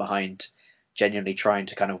motivation behind genuinely trying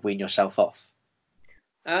to kind of wean yourself off?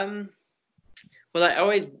 Well,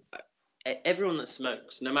 everyone that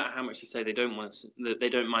smokes, no matter how much you say they don't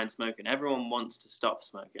mind smoking, everyone wants to stop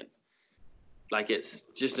smoking. Like, it's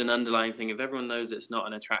just an underlying thing. If everyone knows it's not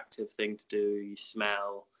an attractive thing to do, you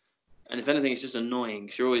smell, and if anything, it's just annoying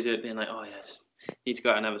because you're always being like, oh yeah, just need to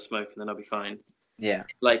go out and have a smoke and then I'll be fine. Yeah.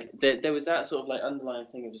 Like there was that sort of like underlying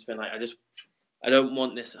thing of just being like, I don't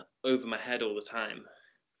want this over my head all the time.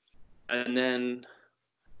 And then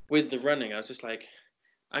with the running, I was just like,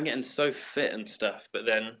 I'm getting so fit and stuff, but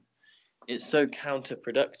then it's so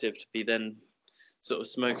counterproductive to be then sort of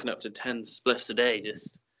smoking up to 10 spliffs a day.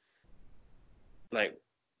 Just like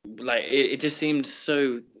it just seemed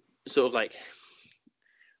so sort of like,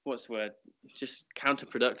 what's the word? Just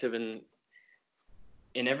counterproductive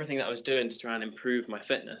in everything that I was doing to try and improve my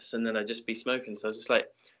fitness. And then I'd just be smoking. So I was just like,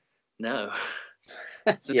 no.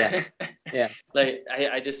 So yeah. Like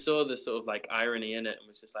I just saw this sort of like irony in it and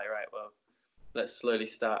was just like, right, well, let's slowly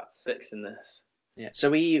start fixing this. Yeah. So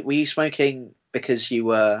were you smoking because you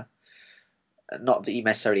were, not that you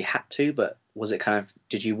necessarily had to, but was it kind of,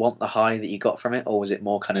 did you want the high that you got from it, or was it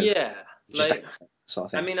more kind of like sort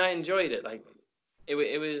of thing? I mean, I enjoyed it. Like it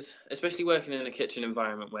was, especially working in a kitchen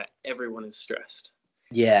environment where everyone is stressed.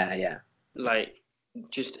 Yeah. Like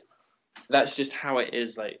that's just how it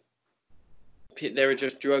is. Like there are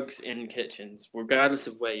just drugs in kitchens, regardless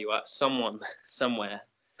of where you are. Someone somewhere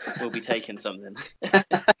will be taking something.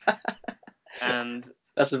 And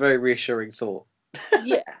that's a very reassuring thought.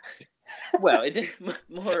 Yeah. Well, it's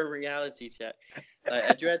more a reality check. Like,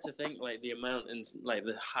 I dread to think like the amount in like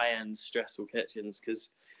the high-end stressful kitchens,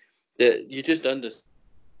 because you're just under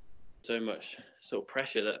so much sort of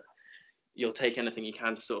pressure that you'll take anything you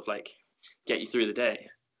can to sort of like get you through the day.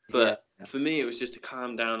 But for me, it was just to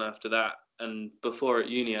calm down after that. And before at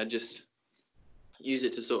uni, I just use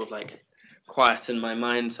it to sort of like quieten my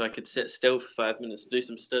mind so I could sit still for 5 minutes and do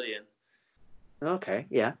some studying. Okay,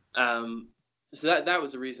 yeah. So that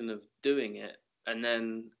was the reason of doing it. And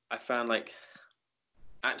then I found like,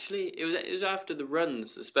 actually, it was after the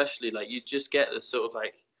runs, especially, like you just get this sort of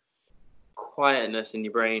like quietness in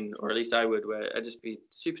your brain, or at least I would, where I'd just be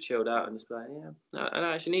super chilled out and just be like, yeah, I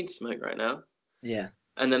don't actually need to smoke right now. Yeah.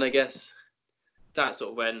 And then I guess that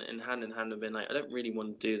sort of went in hand and been like, I don't really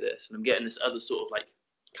want to do this. And I'm getting this other sort of like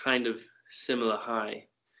kind of similar high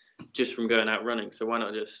just from going out running. So why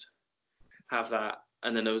not just have that?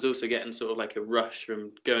 And then I was also getting sort of like a rush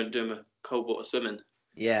from doing my cold water swimming.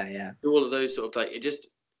 Yeah, yeah. All of those sort of like, it just,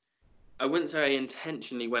 I wouldn't say I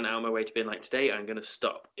intentionally went out of my way to being like, today I'm going to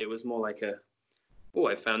stop. It was more like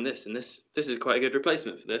I found this, and this is quite a good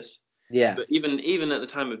replacement for this. Yeah. But even at the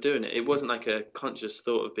time of doing it, it wasn't like a conscious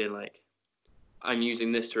thought of being like, I'm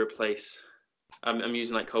using this to replace, I'm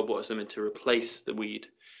using like cold water swimming to replace the weed.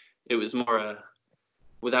 It was more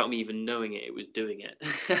without me even knowing it, it was doing it.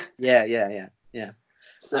 Yeah.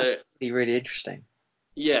 So that's really, really interesting.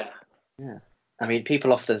 Yeah. Yeah. I mean,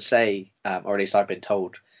 people often say, or at least I've been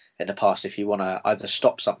told in the past, if you want to either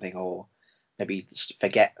stop something or maybe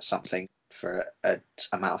forget something for an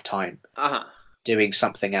amount of time, doing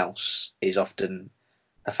something else is often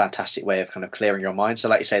a fantastic way of kind of clearing your mind. So,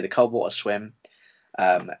 like you say, the cold water swim,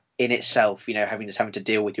 in itself, having to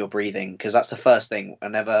deal with your breathing, because that's the first thing.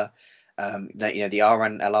 Whenever, the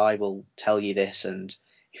RNLI will tell you this, and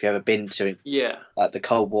if you've ever been to like the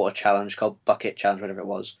cold water challenge, cold bucket challenge, whatever it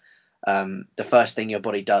was, the first thing your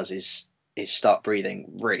body does is start breathing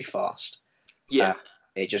really fast. Yeah.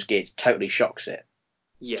 It totally shocks it.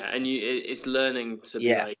 Yeah, and it's learning to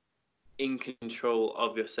be like in control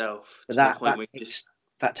of yourself to the point where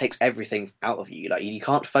that takes everything out of you. Like, you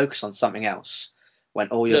can't focus on something else when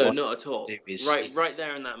all your body not at all. Right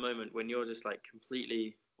there in that moment when you're just like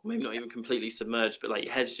completely, maybe not even completely submerged, but like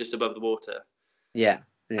your head's just above the water. Yeah.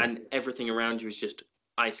 And everything around you is just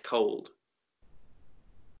ice cold.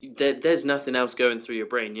 There's nothing else going through your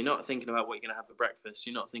brain. You're not thinking about what you're going to have for breakfast.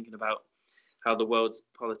 You're not thinking about how the world's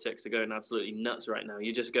politics are going absolutely nuts right now.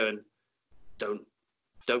 You're just going, don't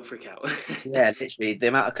freak out. Yeah, literally, the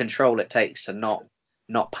amount of control it takes to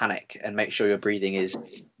not panic and make sure your breathing is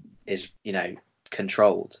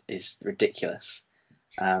controlled is ridiculous.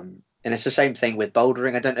 And it's the same thing with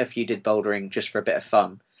bouldering. I don't know if you did bouldering just for a bit of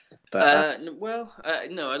fun, but no,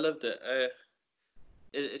 I loved it.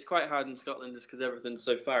 It's quite hard in Scotland just because everything's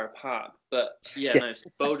so far apart. But no,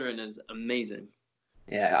 bouldering is amazing.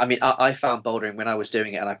 Yeah, I mean, I found bouldering when I was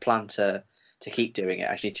doing it, and I plan to keep doing it.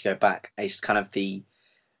 I actually need to go back. It's kind of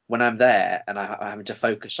when I'm there and I'm having to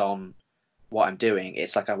focus on what I'm doing,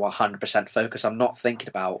 it's like a 100% focus. I'm not thinking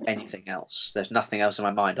about anything else. There's nothing else in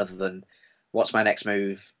my mind other than what's my next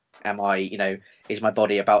move? Am I, is my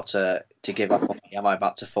body about to give up on me? Am I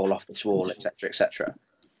about to fall off this wall, etc., etc.?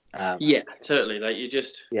 Yeah, totally. Like, you're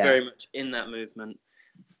just very much in that movement,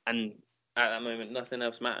 and at that moment, nothing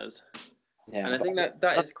else matters. Yeah, and I think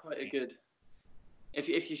that is quite a good. If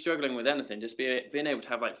you're struggling with anything, just being able to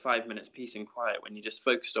have like 5 minutes peace and quiet when you're just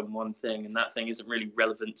focused on one thing, and that thing isn't really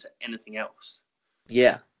relevant to anything else.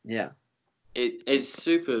 Yeah. It's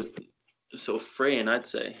super sort of freeing, I'd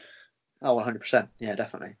say. Oh, 100%. Yeah,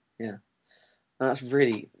 definitely. Yeah, that's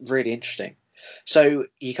really, really interesting. So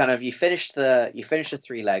you finished the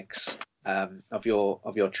 3 legs of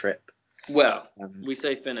your trip. Well, we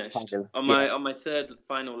say finished. On my third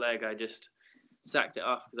final leg, I just sacked it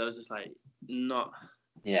off because I was just like not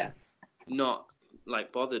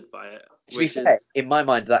like bothered by it. To be fair, in my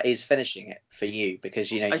mind, that is finishing it for you,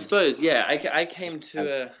 because I suppose, I came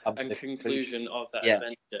to a conclusion of that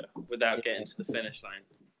adventure without getting to the finish line.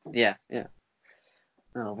 Yeah.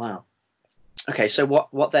 Oh wow. Okay, so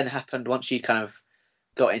what then happened once you kind of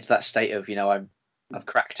got into that state of I've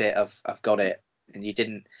cracked it, I've got it, and you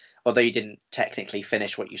didn't, although you didn't technically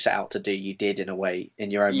finish what you set out to do, you did in a way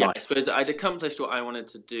in your own mind. I suppose I'd accomplished what I wanted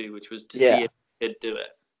to do, which was to see if I could do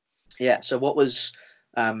it. Yeah. So what was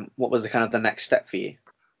the kind of the next step for you?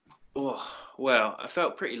 Oh, well, I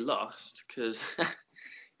felt pretty lost because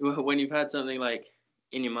when you've had something like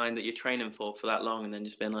in your mind that you're training for that long, and then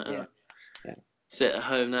just being like, sit at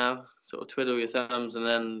home now, sort of twiddle your thumbs, and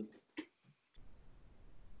then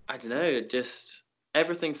I don't know, just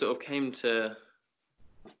everything sort of came to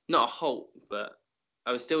not a halt, but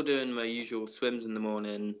I was still doing my usual swims in the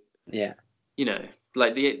morning. Yeah.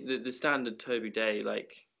 Like the standard Toby day,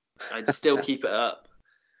 like I'd still keep it up.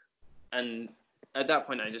 And at that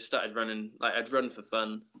point, I just started running. Like, I'd run for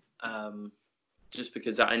fun, just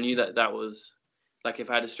because I knew that was, like, if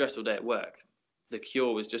I had a stressful day at work, the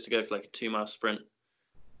cure was just to go for like a 2-mile sprint.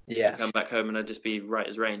 Yeah. And come back home and I'd just be right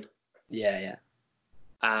as rain. Yeah.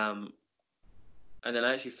 And then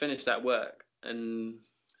I actually finished that work, and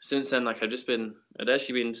since then, like, I'd actually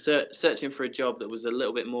been searching for a job that was a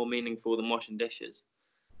little bit more meaningful than washing dishes.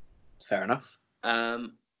 Fair enough.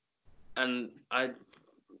 And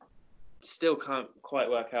still can't quite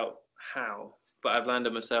work out how, but I've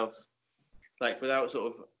landed myself like without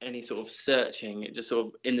sort of any sort of searching, it just sort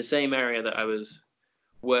of in the same area that I was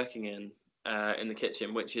working in the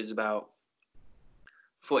kitchen, which is about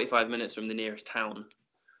 45 minutes from the nearest town.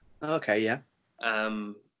 Okay, yeah.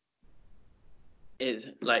 It's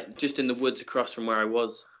like just in the woods across from where I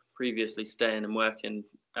was previously staying and working.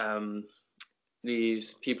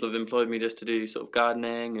 These people have employed me just to do sort of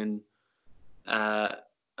gardening, and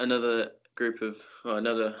another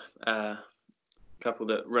couple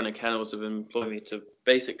that run a kennels have employed me to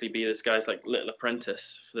basically be this guy's like little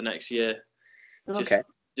apprentice for the next year. Okay. Just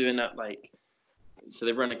doing that, like, so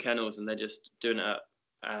they run a kennels and they're just doing it up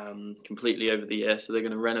completely over the year. So they're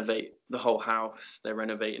going to renovate the whole house. They're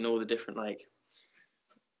renovating all the different like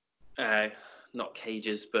not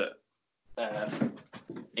cages but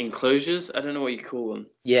enclosures. I don't know what you call them.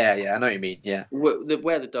 Yeah, I know what you mean. Yeah.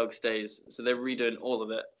 Where the dog stays. So they're redoing all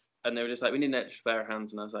of it, and they were just like, we need an extra pair of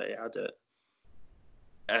hands, and I was like, yeah, I'll do it.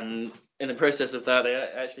 And in the process of that, they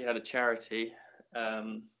actually had a charity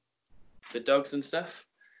for dogs and stuff,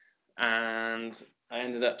 and I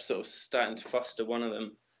ended up sort of starting to foster one of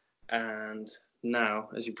them. And now,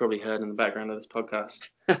 as you probably heard in the background of this podcast,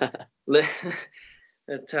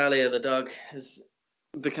 Talia, the dog, has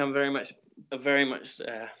become very much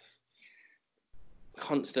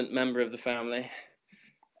constant member of the family.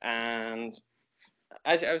 And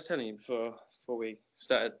as I was telling you before we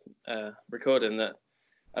started recording, that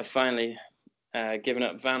I've finally given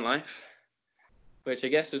up van life, which I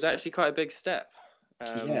guess was actually quite a big step.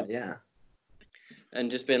 Yeah. And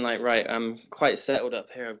just been like, right, I'm quite settled up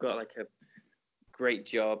here. I've got like a great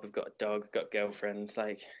job. I've got a dog. I've got a girlfriend.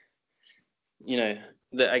 Like, you know,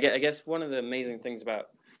 I guess one of the amazing things about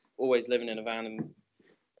always living in a van and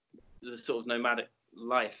the sort of nomadic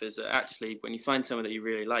life is that actually when you find someone that you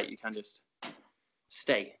really like, you can just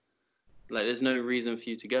stay. Like, there's no reason for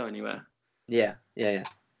you to go anywhere. Yeah.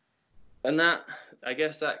 And that, I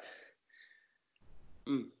guess that,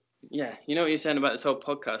 yeah, you know what you're saying about this whole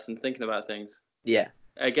podcast and thinking about things? Yeah.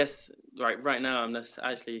 I guess right now I'm just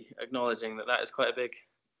actually acknowledging that is quite a big,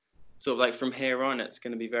 sort of like from here on, it's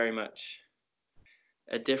going to be very much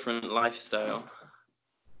a different lifestyle,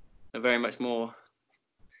 a very much more,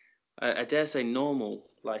 I dare say, normal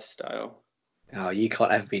lifestyle. Oh, you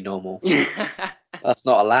can't ever be normal. That's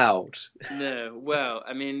not allowed. No, well,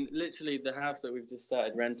 I mean, literally the house that we've just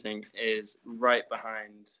started renting is right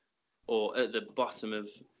behind or at the bottom of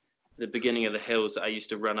the beginning of the hills that I used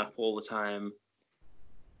to run up all the time.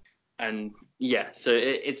 And yeah, so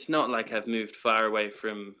it's not like I've moved far away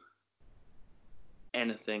from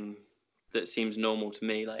anything that seems normal to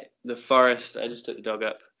me. Like the forest, I just took the dog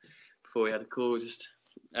up before we had a call. Just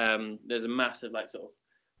there's a massive like sort of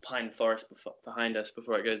pine forest behind us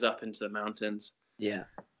before it goes up into the mountains. Yeah.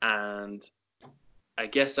 And I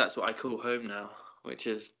guess that's what I call home now, which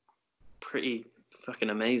is pretty fucking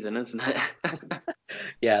amazing, isn't it?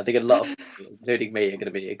 Yeah, I think a lot of people, including me, are going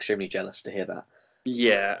to be extremely jealous to hear that.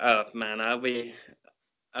 Yeah, oh man, I'll be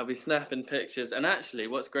snapping pictures. And actually,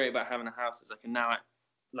 what's great about having a house is I can now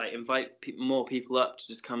like invite more people up to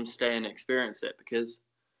just come stay and experience it, because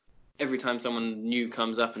every time someone new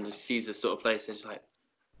comes up and just sees this sort of place, they're just like,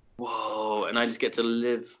 whoa, and I just get to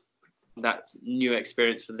live that new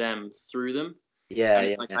experience for them through them.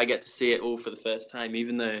 Yeah. I get to see it all for the first time,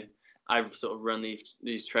 even though I've sort of run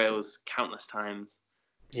these trails countless times.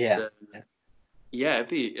 Yeah. So, yeah, it'd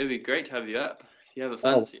be great to have you up if you have a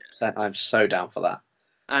fancy. I'm so down for that.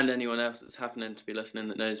 And anyone else that's happening to be listening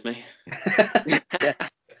that knows me. Yeah.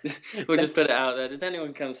 We'll just put it out there. Does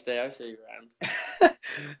anyone come stay? I'll show you around.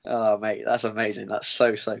 Oh, mate, that's amazing. That's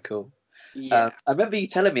so cool. Yeah. I remember you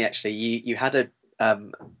telling me actually you had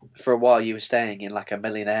for a while you were staying in like a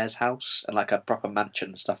millionaire's house and like a proper mansion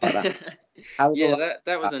and stuff like that. Yeah,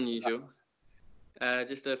 that was unusual.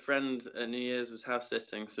 Just a friend at New Year's was house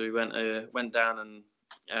sitting, so we went down,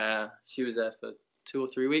 and she was there for 2 or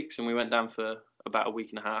 3 weeks, and we went down for about a week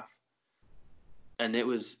and a half. And it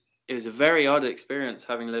was a very odd experience,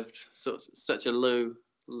 having lived such a low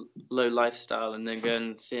lifestyle, and then going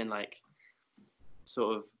and seeing like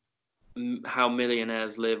sort of how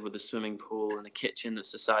millionaires live with a swimming pool and a kitchen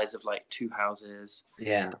that's the size of like 2 houses.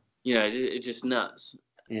 Yeah. You know, it's just nuts.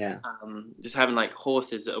 Yeah. Just having like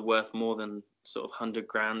horses that are worth more than sort of 100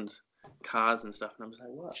 grand cars and stuff, and I was like,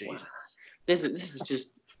 what? Jeez. This is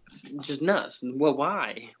just nuts. Well,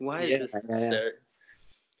 why is this necessary?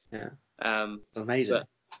 Yeah. It's amazing. But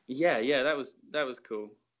yeah, that was cool.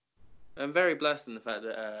 I'm very blessed in the fact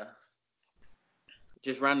that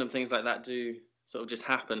just random things like that do sort of just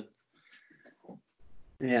happen.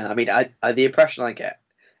 Yeah, I mean, I the impression I get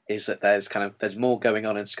is that there's more going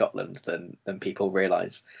on in Scotland than people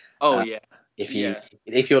realise. Oh yeah,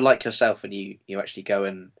 If you're like yourself and you actually go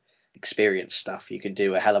and experience stuff, you can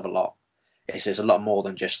do a hell of a lot. There's a lot more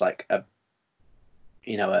than just like a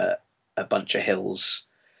bunch of hills.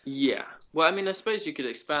 Yeah. Well, I mean, I suppose you could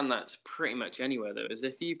expand that to pretty much anywhere, though, as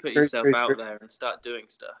if you put True, yourself true, out true. there and start doing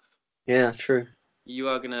stuff, Yeah, true. you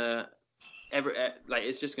are gonna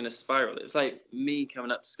it's just gonna spiral. It's like me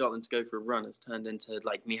coming up to Scotland to go for a run has turned into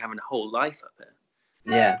like me having a whole life up here.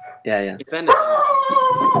 Yeah, yeah. If anything,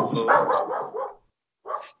 oh,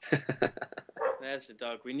 there's the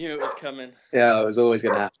dog. We knew it was coming. Yeah, it was always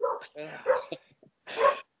gonna happen.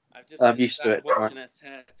 I've just I'm used to it. watching her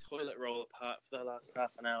tear toilet roll apart for the last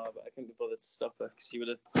half an hour, but I couldn't be bothered to stop her because she would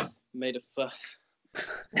have made a fuss.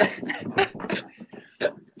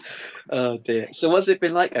 Oh dear. So what's it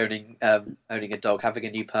been like owning a dog, having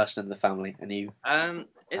a new person in the family?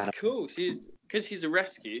 It's cool. She's a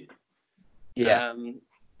rescue. Yeah.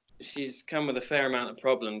 She's come with a fair amount of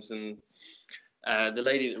problems, and the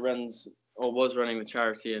lady that runs or was running the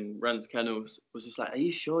charity and runs kennels was just like, "Are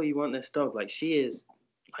you sure you want this dog? Like, she is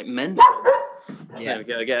like mental." Yeah. There we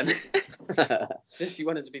go again. So she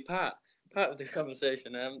wanted to be part of the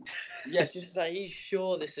conversation. Yeah, she's just like, "Are you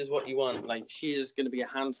sure this is what you want? Like, she is going to be a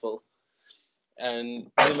handful." And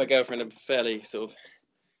me and my girlfriend are fairly sort of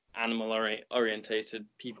animal orientated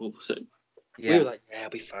people, so we were like, "Yeah, I'll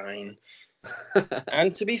be fine."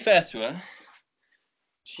 And to be fair to her,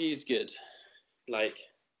 she's good. Like,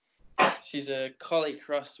 she's a collie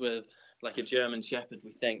crossed with like a German Shepherd,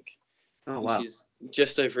 we think. Oh wow. And she's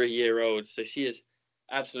just over a year old, so she is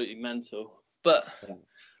absolutely mental. But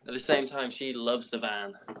at the same time, she loves the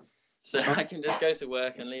van. So I can just go to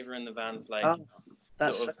work and leave her in the van for like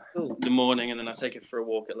that's sort of so cool. the morning, and then I take her for a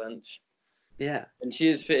walk at lunch. Yeah. And she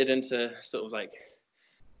is fitted into sort of like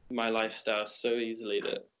my lifestyle so easily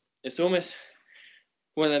that it's almost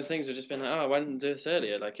one of them things I've just been like, oh, why didn't I do this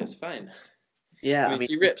earlier? Like, it's fine. Yeah. I mean,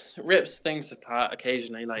 she rips things apart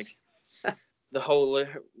occasionally, like the whole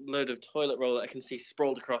load of toilet roll that I can see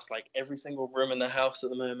sprawled across like every single room in the house at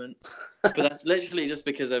the moment. But that's literally just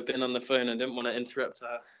because I've been on the phone and didn't want to interrupt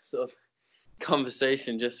our sort of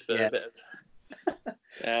conversation just for a bit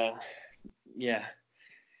of yeah.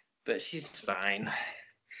 But she's fine,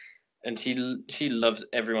 and she loves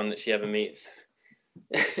everyone that she ever meets.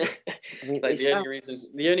 I mean, like the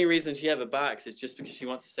only reason she ever barks is just because she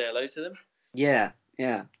wants to say hello to them. Yeah.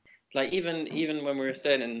 Like even when we were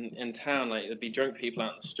staying in town, like there'd be drunk people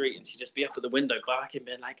out on the street, and she'd just be up at the window barking,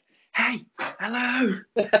 being like, "Hey, hello,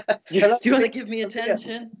 do you want to give me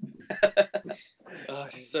attention?" Oh,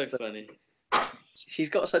 she's so funny. She's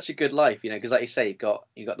got such a good life, because like you say, you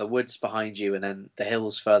got the woods behind you, and then the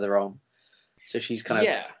hills further on. So she's kind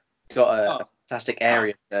of got a fantastic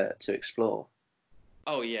area to explore.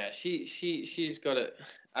 Oh yeah, she's got it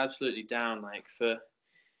absolutely down. Like for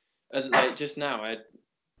like just now, I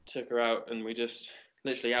took her out and we just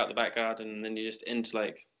literally out the back garden, and then you just into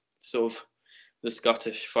like sort of the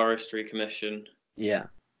Scottish Forestry Commission. Yeah.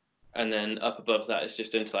 And then up above that is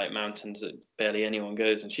just into like mountains that barely anyone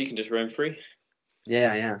goes, and she can just roam free.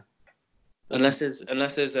 Yeah. Unless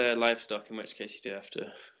there's a livestock, in which case you do have to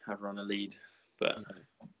have her on a lead. But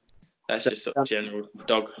that's just sort of general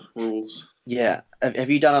dog rules. Yeah. Have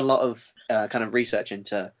you done a lot of kind of research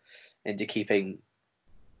into keeping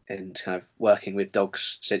and kind of working with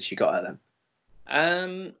dogs since you got her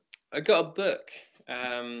then? I got a book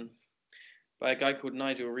by a guy called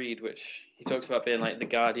Nigel Reed, which he talks about being like the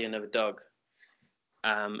guardian of a dog.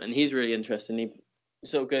 And he's really interesting. He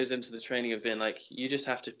sort of goes into the training of being like, you just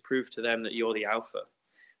have to prove to them that you're the alpha.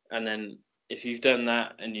 And then if you've done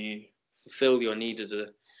that and you fulfill your need as a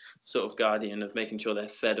sort of guardian of making sure they're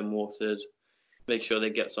fed and watered, make sure they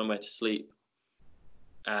get somewhere to sleep,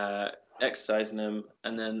 exercising them,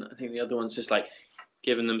 and then I think the other one's just like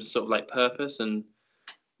giving them sort of like purpose and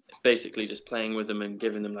basically just playing with them and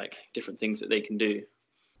giving them like different things that they can do.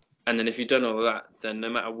 And then if you've done all of that, then no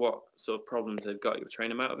matter what sort of problems they've got, you'll train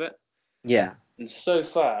them out of it. Yeah. And so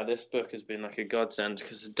far, this book has been like a godsend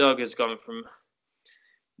because the dog has gone from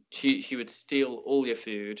she would steal all your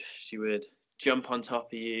food, she would jump on top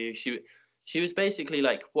of you, she was basically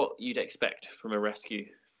like what you'd expect from a rescue,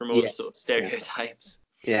 from all the sort of stereotypes.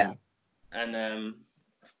 Yeah. And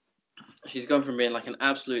she's gone from being like an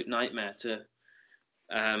absolute nightmare to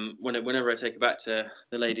whenever I take her back to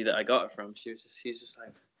the lady that I got her from, she's just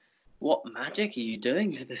like, what magic are you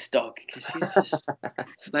doing to this dog? Because she's just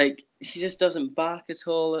like, she just doesn't bark at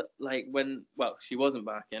all. Like she wasn't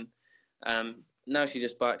barking. Now she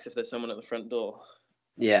just barks if there's someone at the front door.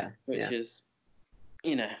 Yeah. Which is,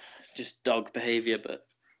 just dog behavior. But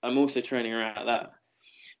I'm also training her out of that.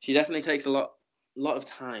 she definitely takes a lot of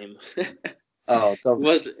time. Oh,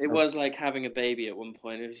 dogs. It was like having a baby at one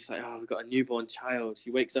point. It was just like, oh, we've got a newborn child.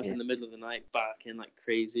 She wakes up in the middle of the night barking like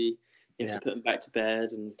crazy. You have to put him back to bed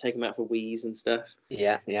and take him out for wheeze and stuff.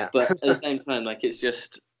 Yeah. But at the same time, like, it's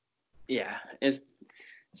just, it's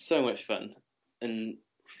so much fun. And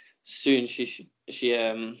soon she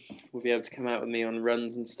will be able to come out with me on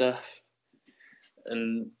runs and stuff.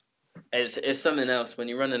 And it's something else when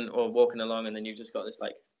you're running or walking along and then you've just got this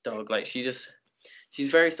like dog. Like she's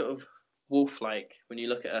very sort of wolf-like when you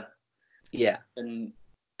look at her. Yeah. And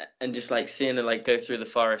just like seeing her like go through the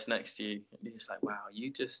forest next to you, you're just like, wow,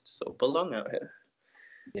 you just sort of belong out here.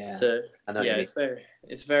 Yeah. So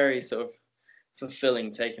it's very sort of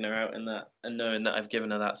fulfilling taking her out in that and knowing that I've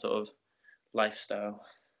given her that sort of lifestyle.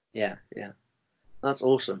 Yeah. That's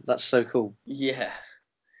awesome. That's so cool. Yeah.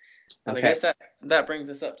 And okay. I guess that brings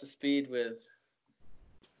us up to speed with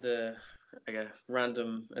the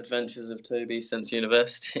random adventures of Toby since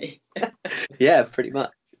university. Yeah, pretty much.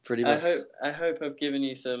 I hope I've given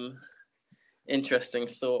you some interesting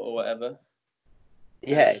thought or whatever.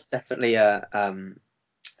 Yeah, it's definitely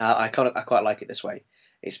I quite like it this way.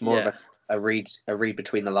 It's more of a read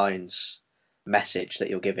between the lines message that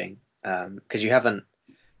you're giving, because you haven't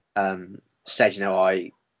said,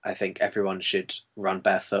 I think everyone should run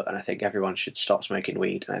barefoot, and I think everyone should stop smoking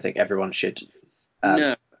weed, and I think everyone should.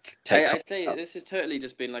 No, I'd say this has totally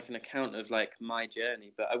just been like an account of like my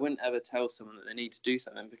journey, but I wouldn't ever tell someone that they need to do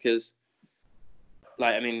something because,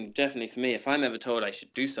 like, I mean, definitely for me, if I'm ever told I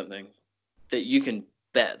should do something, that you can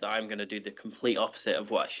bet that I'm going to do the complete opposite of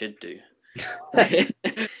what I should do.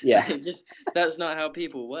 Yeah. That's not how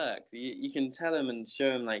people work. You can tell them and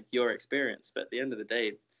show them like your experience, but at the end of the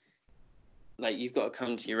day, like you've got to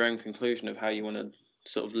come to your own conclusion of how you want to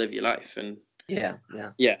sort of live your life. And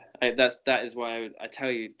that is why I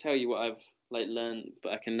tell you what I've like learned,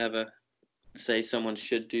 but I can never say someone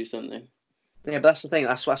should do something. Yeah, but that's the thing.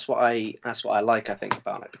 That's what I like. I think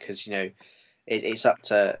about it because it's up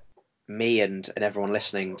to me and everyone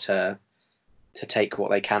listening to take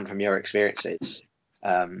what they can from your experiences.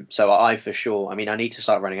 So I for sure. I mean, I need to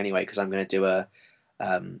start running anyway because I'm going to do a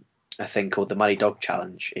thing called the Muddy Dog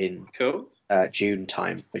Challenge in June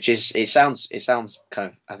time, which it sounds kind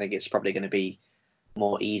of. I think it's probably going to be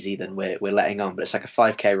more easy than we're letting on, but it's like a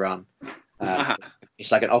 5K run.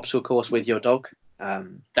 It's like an obstacle course with your dog.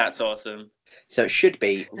 That's awesome. So it should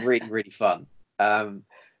be really, really fun.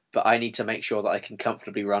 But I need to make sure that I can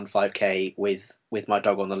comfortably run 5K with my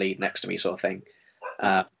dog on the lead next to me, sort of thing.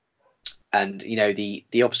 And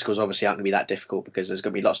the obstacles obviously aren't going to be that difficult because there's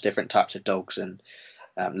going to be lots of different types of dogs and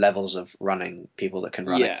levels of running, people that can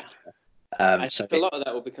run it. I think a lot of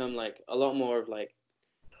that will become like a lot more of like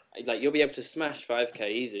you'll be able to smash 5K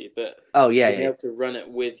easy, but you'll be able to run it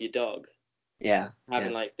with your dog.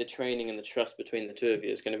 Having like the training and the trust between the two of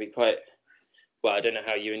you is going to be quite. Well, I don't know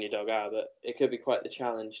how you and your dog are, but it could be quite the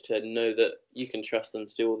challenge to know that you can trust them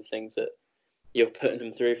to do all the things that you're putting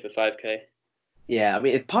them through for 5K. Yeah, I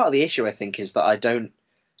mean, part of the issue I think is that I don't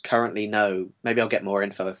currently know. Maybe I'll get more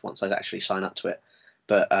info once I actually sign up to it.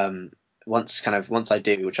 But once I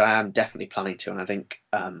do, which I am definitely planning to, and I think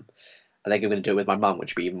I'm going to do it with my mum,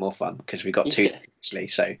 which would be even more fun because we've got two actually.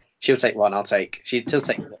 So she'll take one, she'll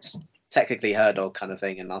take what's technically her dog kind of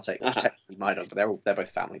thing, and I'll take technically my dog. But they're both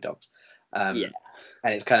family dogs. And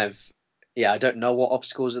it's kind of I don't know what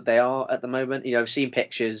obstacles that they are at the moment. I've seen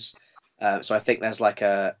pictures, so I think there's like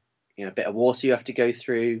a bit of water you have to go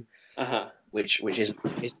through, which isn't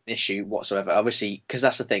an issue whatsoever. Obviously, because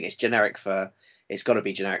that's the thing. It's got to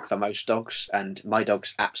be generic for most dogs, and my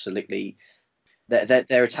dogs absolutely.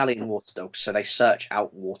 They're Italian water dogs, so they search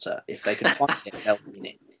out water. If they can find it, they'll be in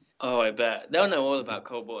it. Oh, I bet they'll know all about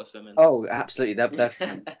cold water swimming. Oh, absolutely. They're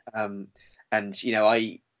and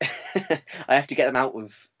I have to get them out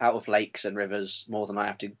of lakes and rivers more than I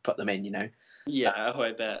have to put them in. Yeah,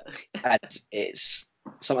 I bet. And it's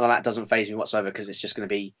something like that doesn't faze me whatsoever because it's just going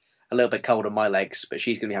to be a little bit cold on my legs, but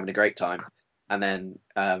she's going to be having a great time. And then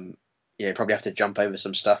probably have to jump over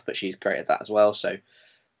some stuff, but she's great at that as well. So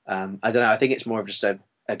I don't know. I think it's more of just a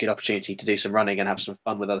good opportunity to do some running and have some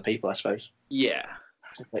fun with other people, I suppose. Yeah.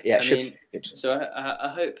 But yeah, so I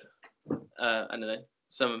hope I don't know,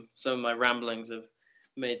 some of my ramblings have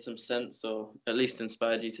made some sense or at least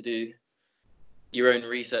inspired you to do your own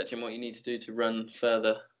research and what you need to do to run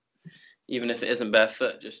further, even if it isn't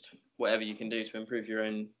barefoot, just whatever you can do to improve your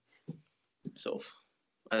own sort of,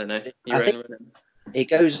 I don't know, your own running.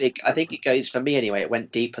 I think it goes, for me anyway, it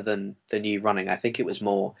went deeper than you running. I think it was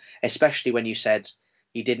more, especially when you said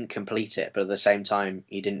you didn't complete it, but at the same time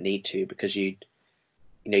you didn't need to because you'd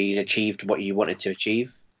achieved what you wanted to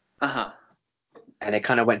achieve. And it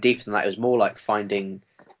kind of went deeper than that. It was more like finding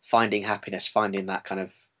happiness, finding that kind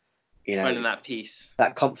of, finding that peace,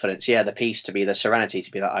 that confidence. Yeah, the peace, to be the serenity,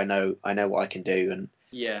 to be like, I know what I can do, and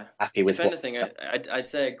happy with. If anything, I'd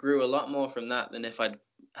say I grew a lot more from that than if I'd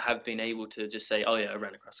have been able to just say, oh yeah, I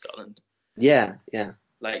ran across Scotland. Yeah.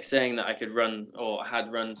 Like saying that I could run or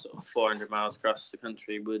had run sort of 400 miles across the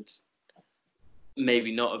country would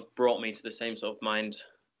maybe not have brought me to the same sort of mind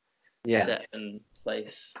set and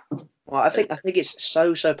place. Well, I think it's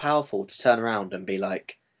so powerful to turn around and be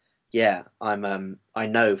like, yeah, I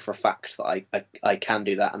know for a fact that I can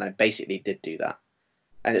do that, and I basically did do that.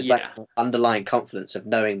 And it's like underlying confidence of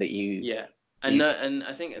knowing that you. Yeah. And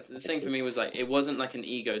I think the thing for me was like, it wasn't like an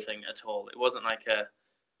ego thing at all. It wasn't like a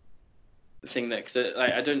thing that, cause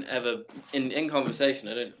like, I don't ever in conversation,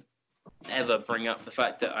 I don't ever bring up the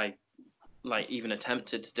fact that I like even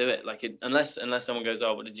attempted to do it. Like unless someone goes,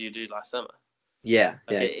 oh, what did you do last summer? Yeah.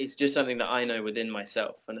 It's just something that I know within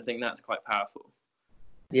myself, and I think that's quite powerful.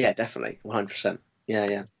 Yeah, definitely, 100%.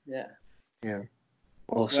 Yeah.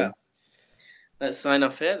 Awesome. Well, let's sign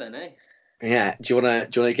off here then, eh? Yeah. Do you wanna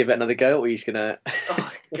give it another go, or are you just gonna?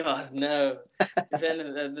 Oh God, no!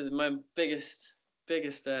 If my biggest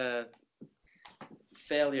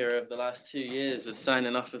failure of the last 2 years was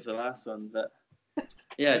signing off of the last one, but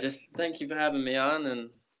yeah, just thank you for having me on, and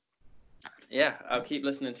yeah, I'll keep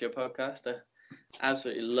listening to your podcast. I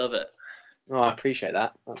absolutely love it. Oh, I appreciate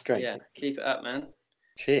that. That's great. Yeah, keep it up, man.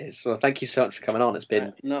 Cheers. Well, thank you so much for coming on. It's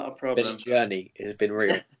been not a problem. Been a journey. It's been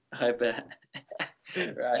real. I bet.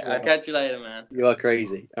 Right, I'll catch you later, man. You are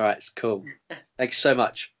crazy. All right, it's cool. Thank you so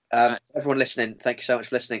much. Everyone listening, thank you so much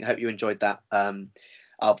for listening. I hope you enjoyed that.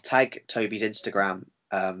 I'll tag Toby's Instagram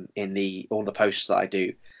in all the posts that I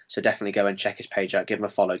do. So definitely go and check his page out. Give him a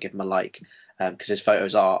follow. Give him a like, because his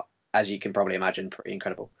photos are, as you can probably imagine, pretty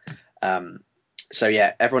incredible. So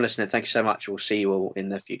yeah, everyone listening, thank you so much. We'll see you all in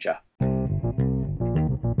the future.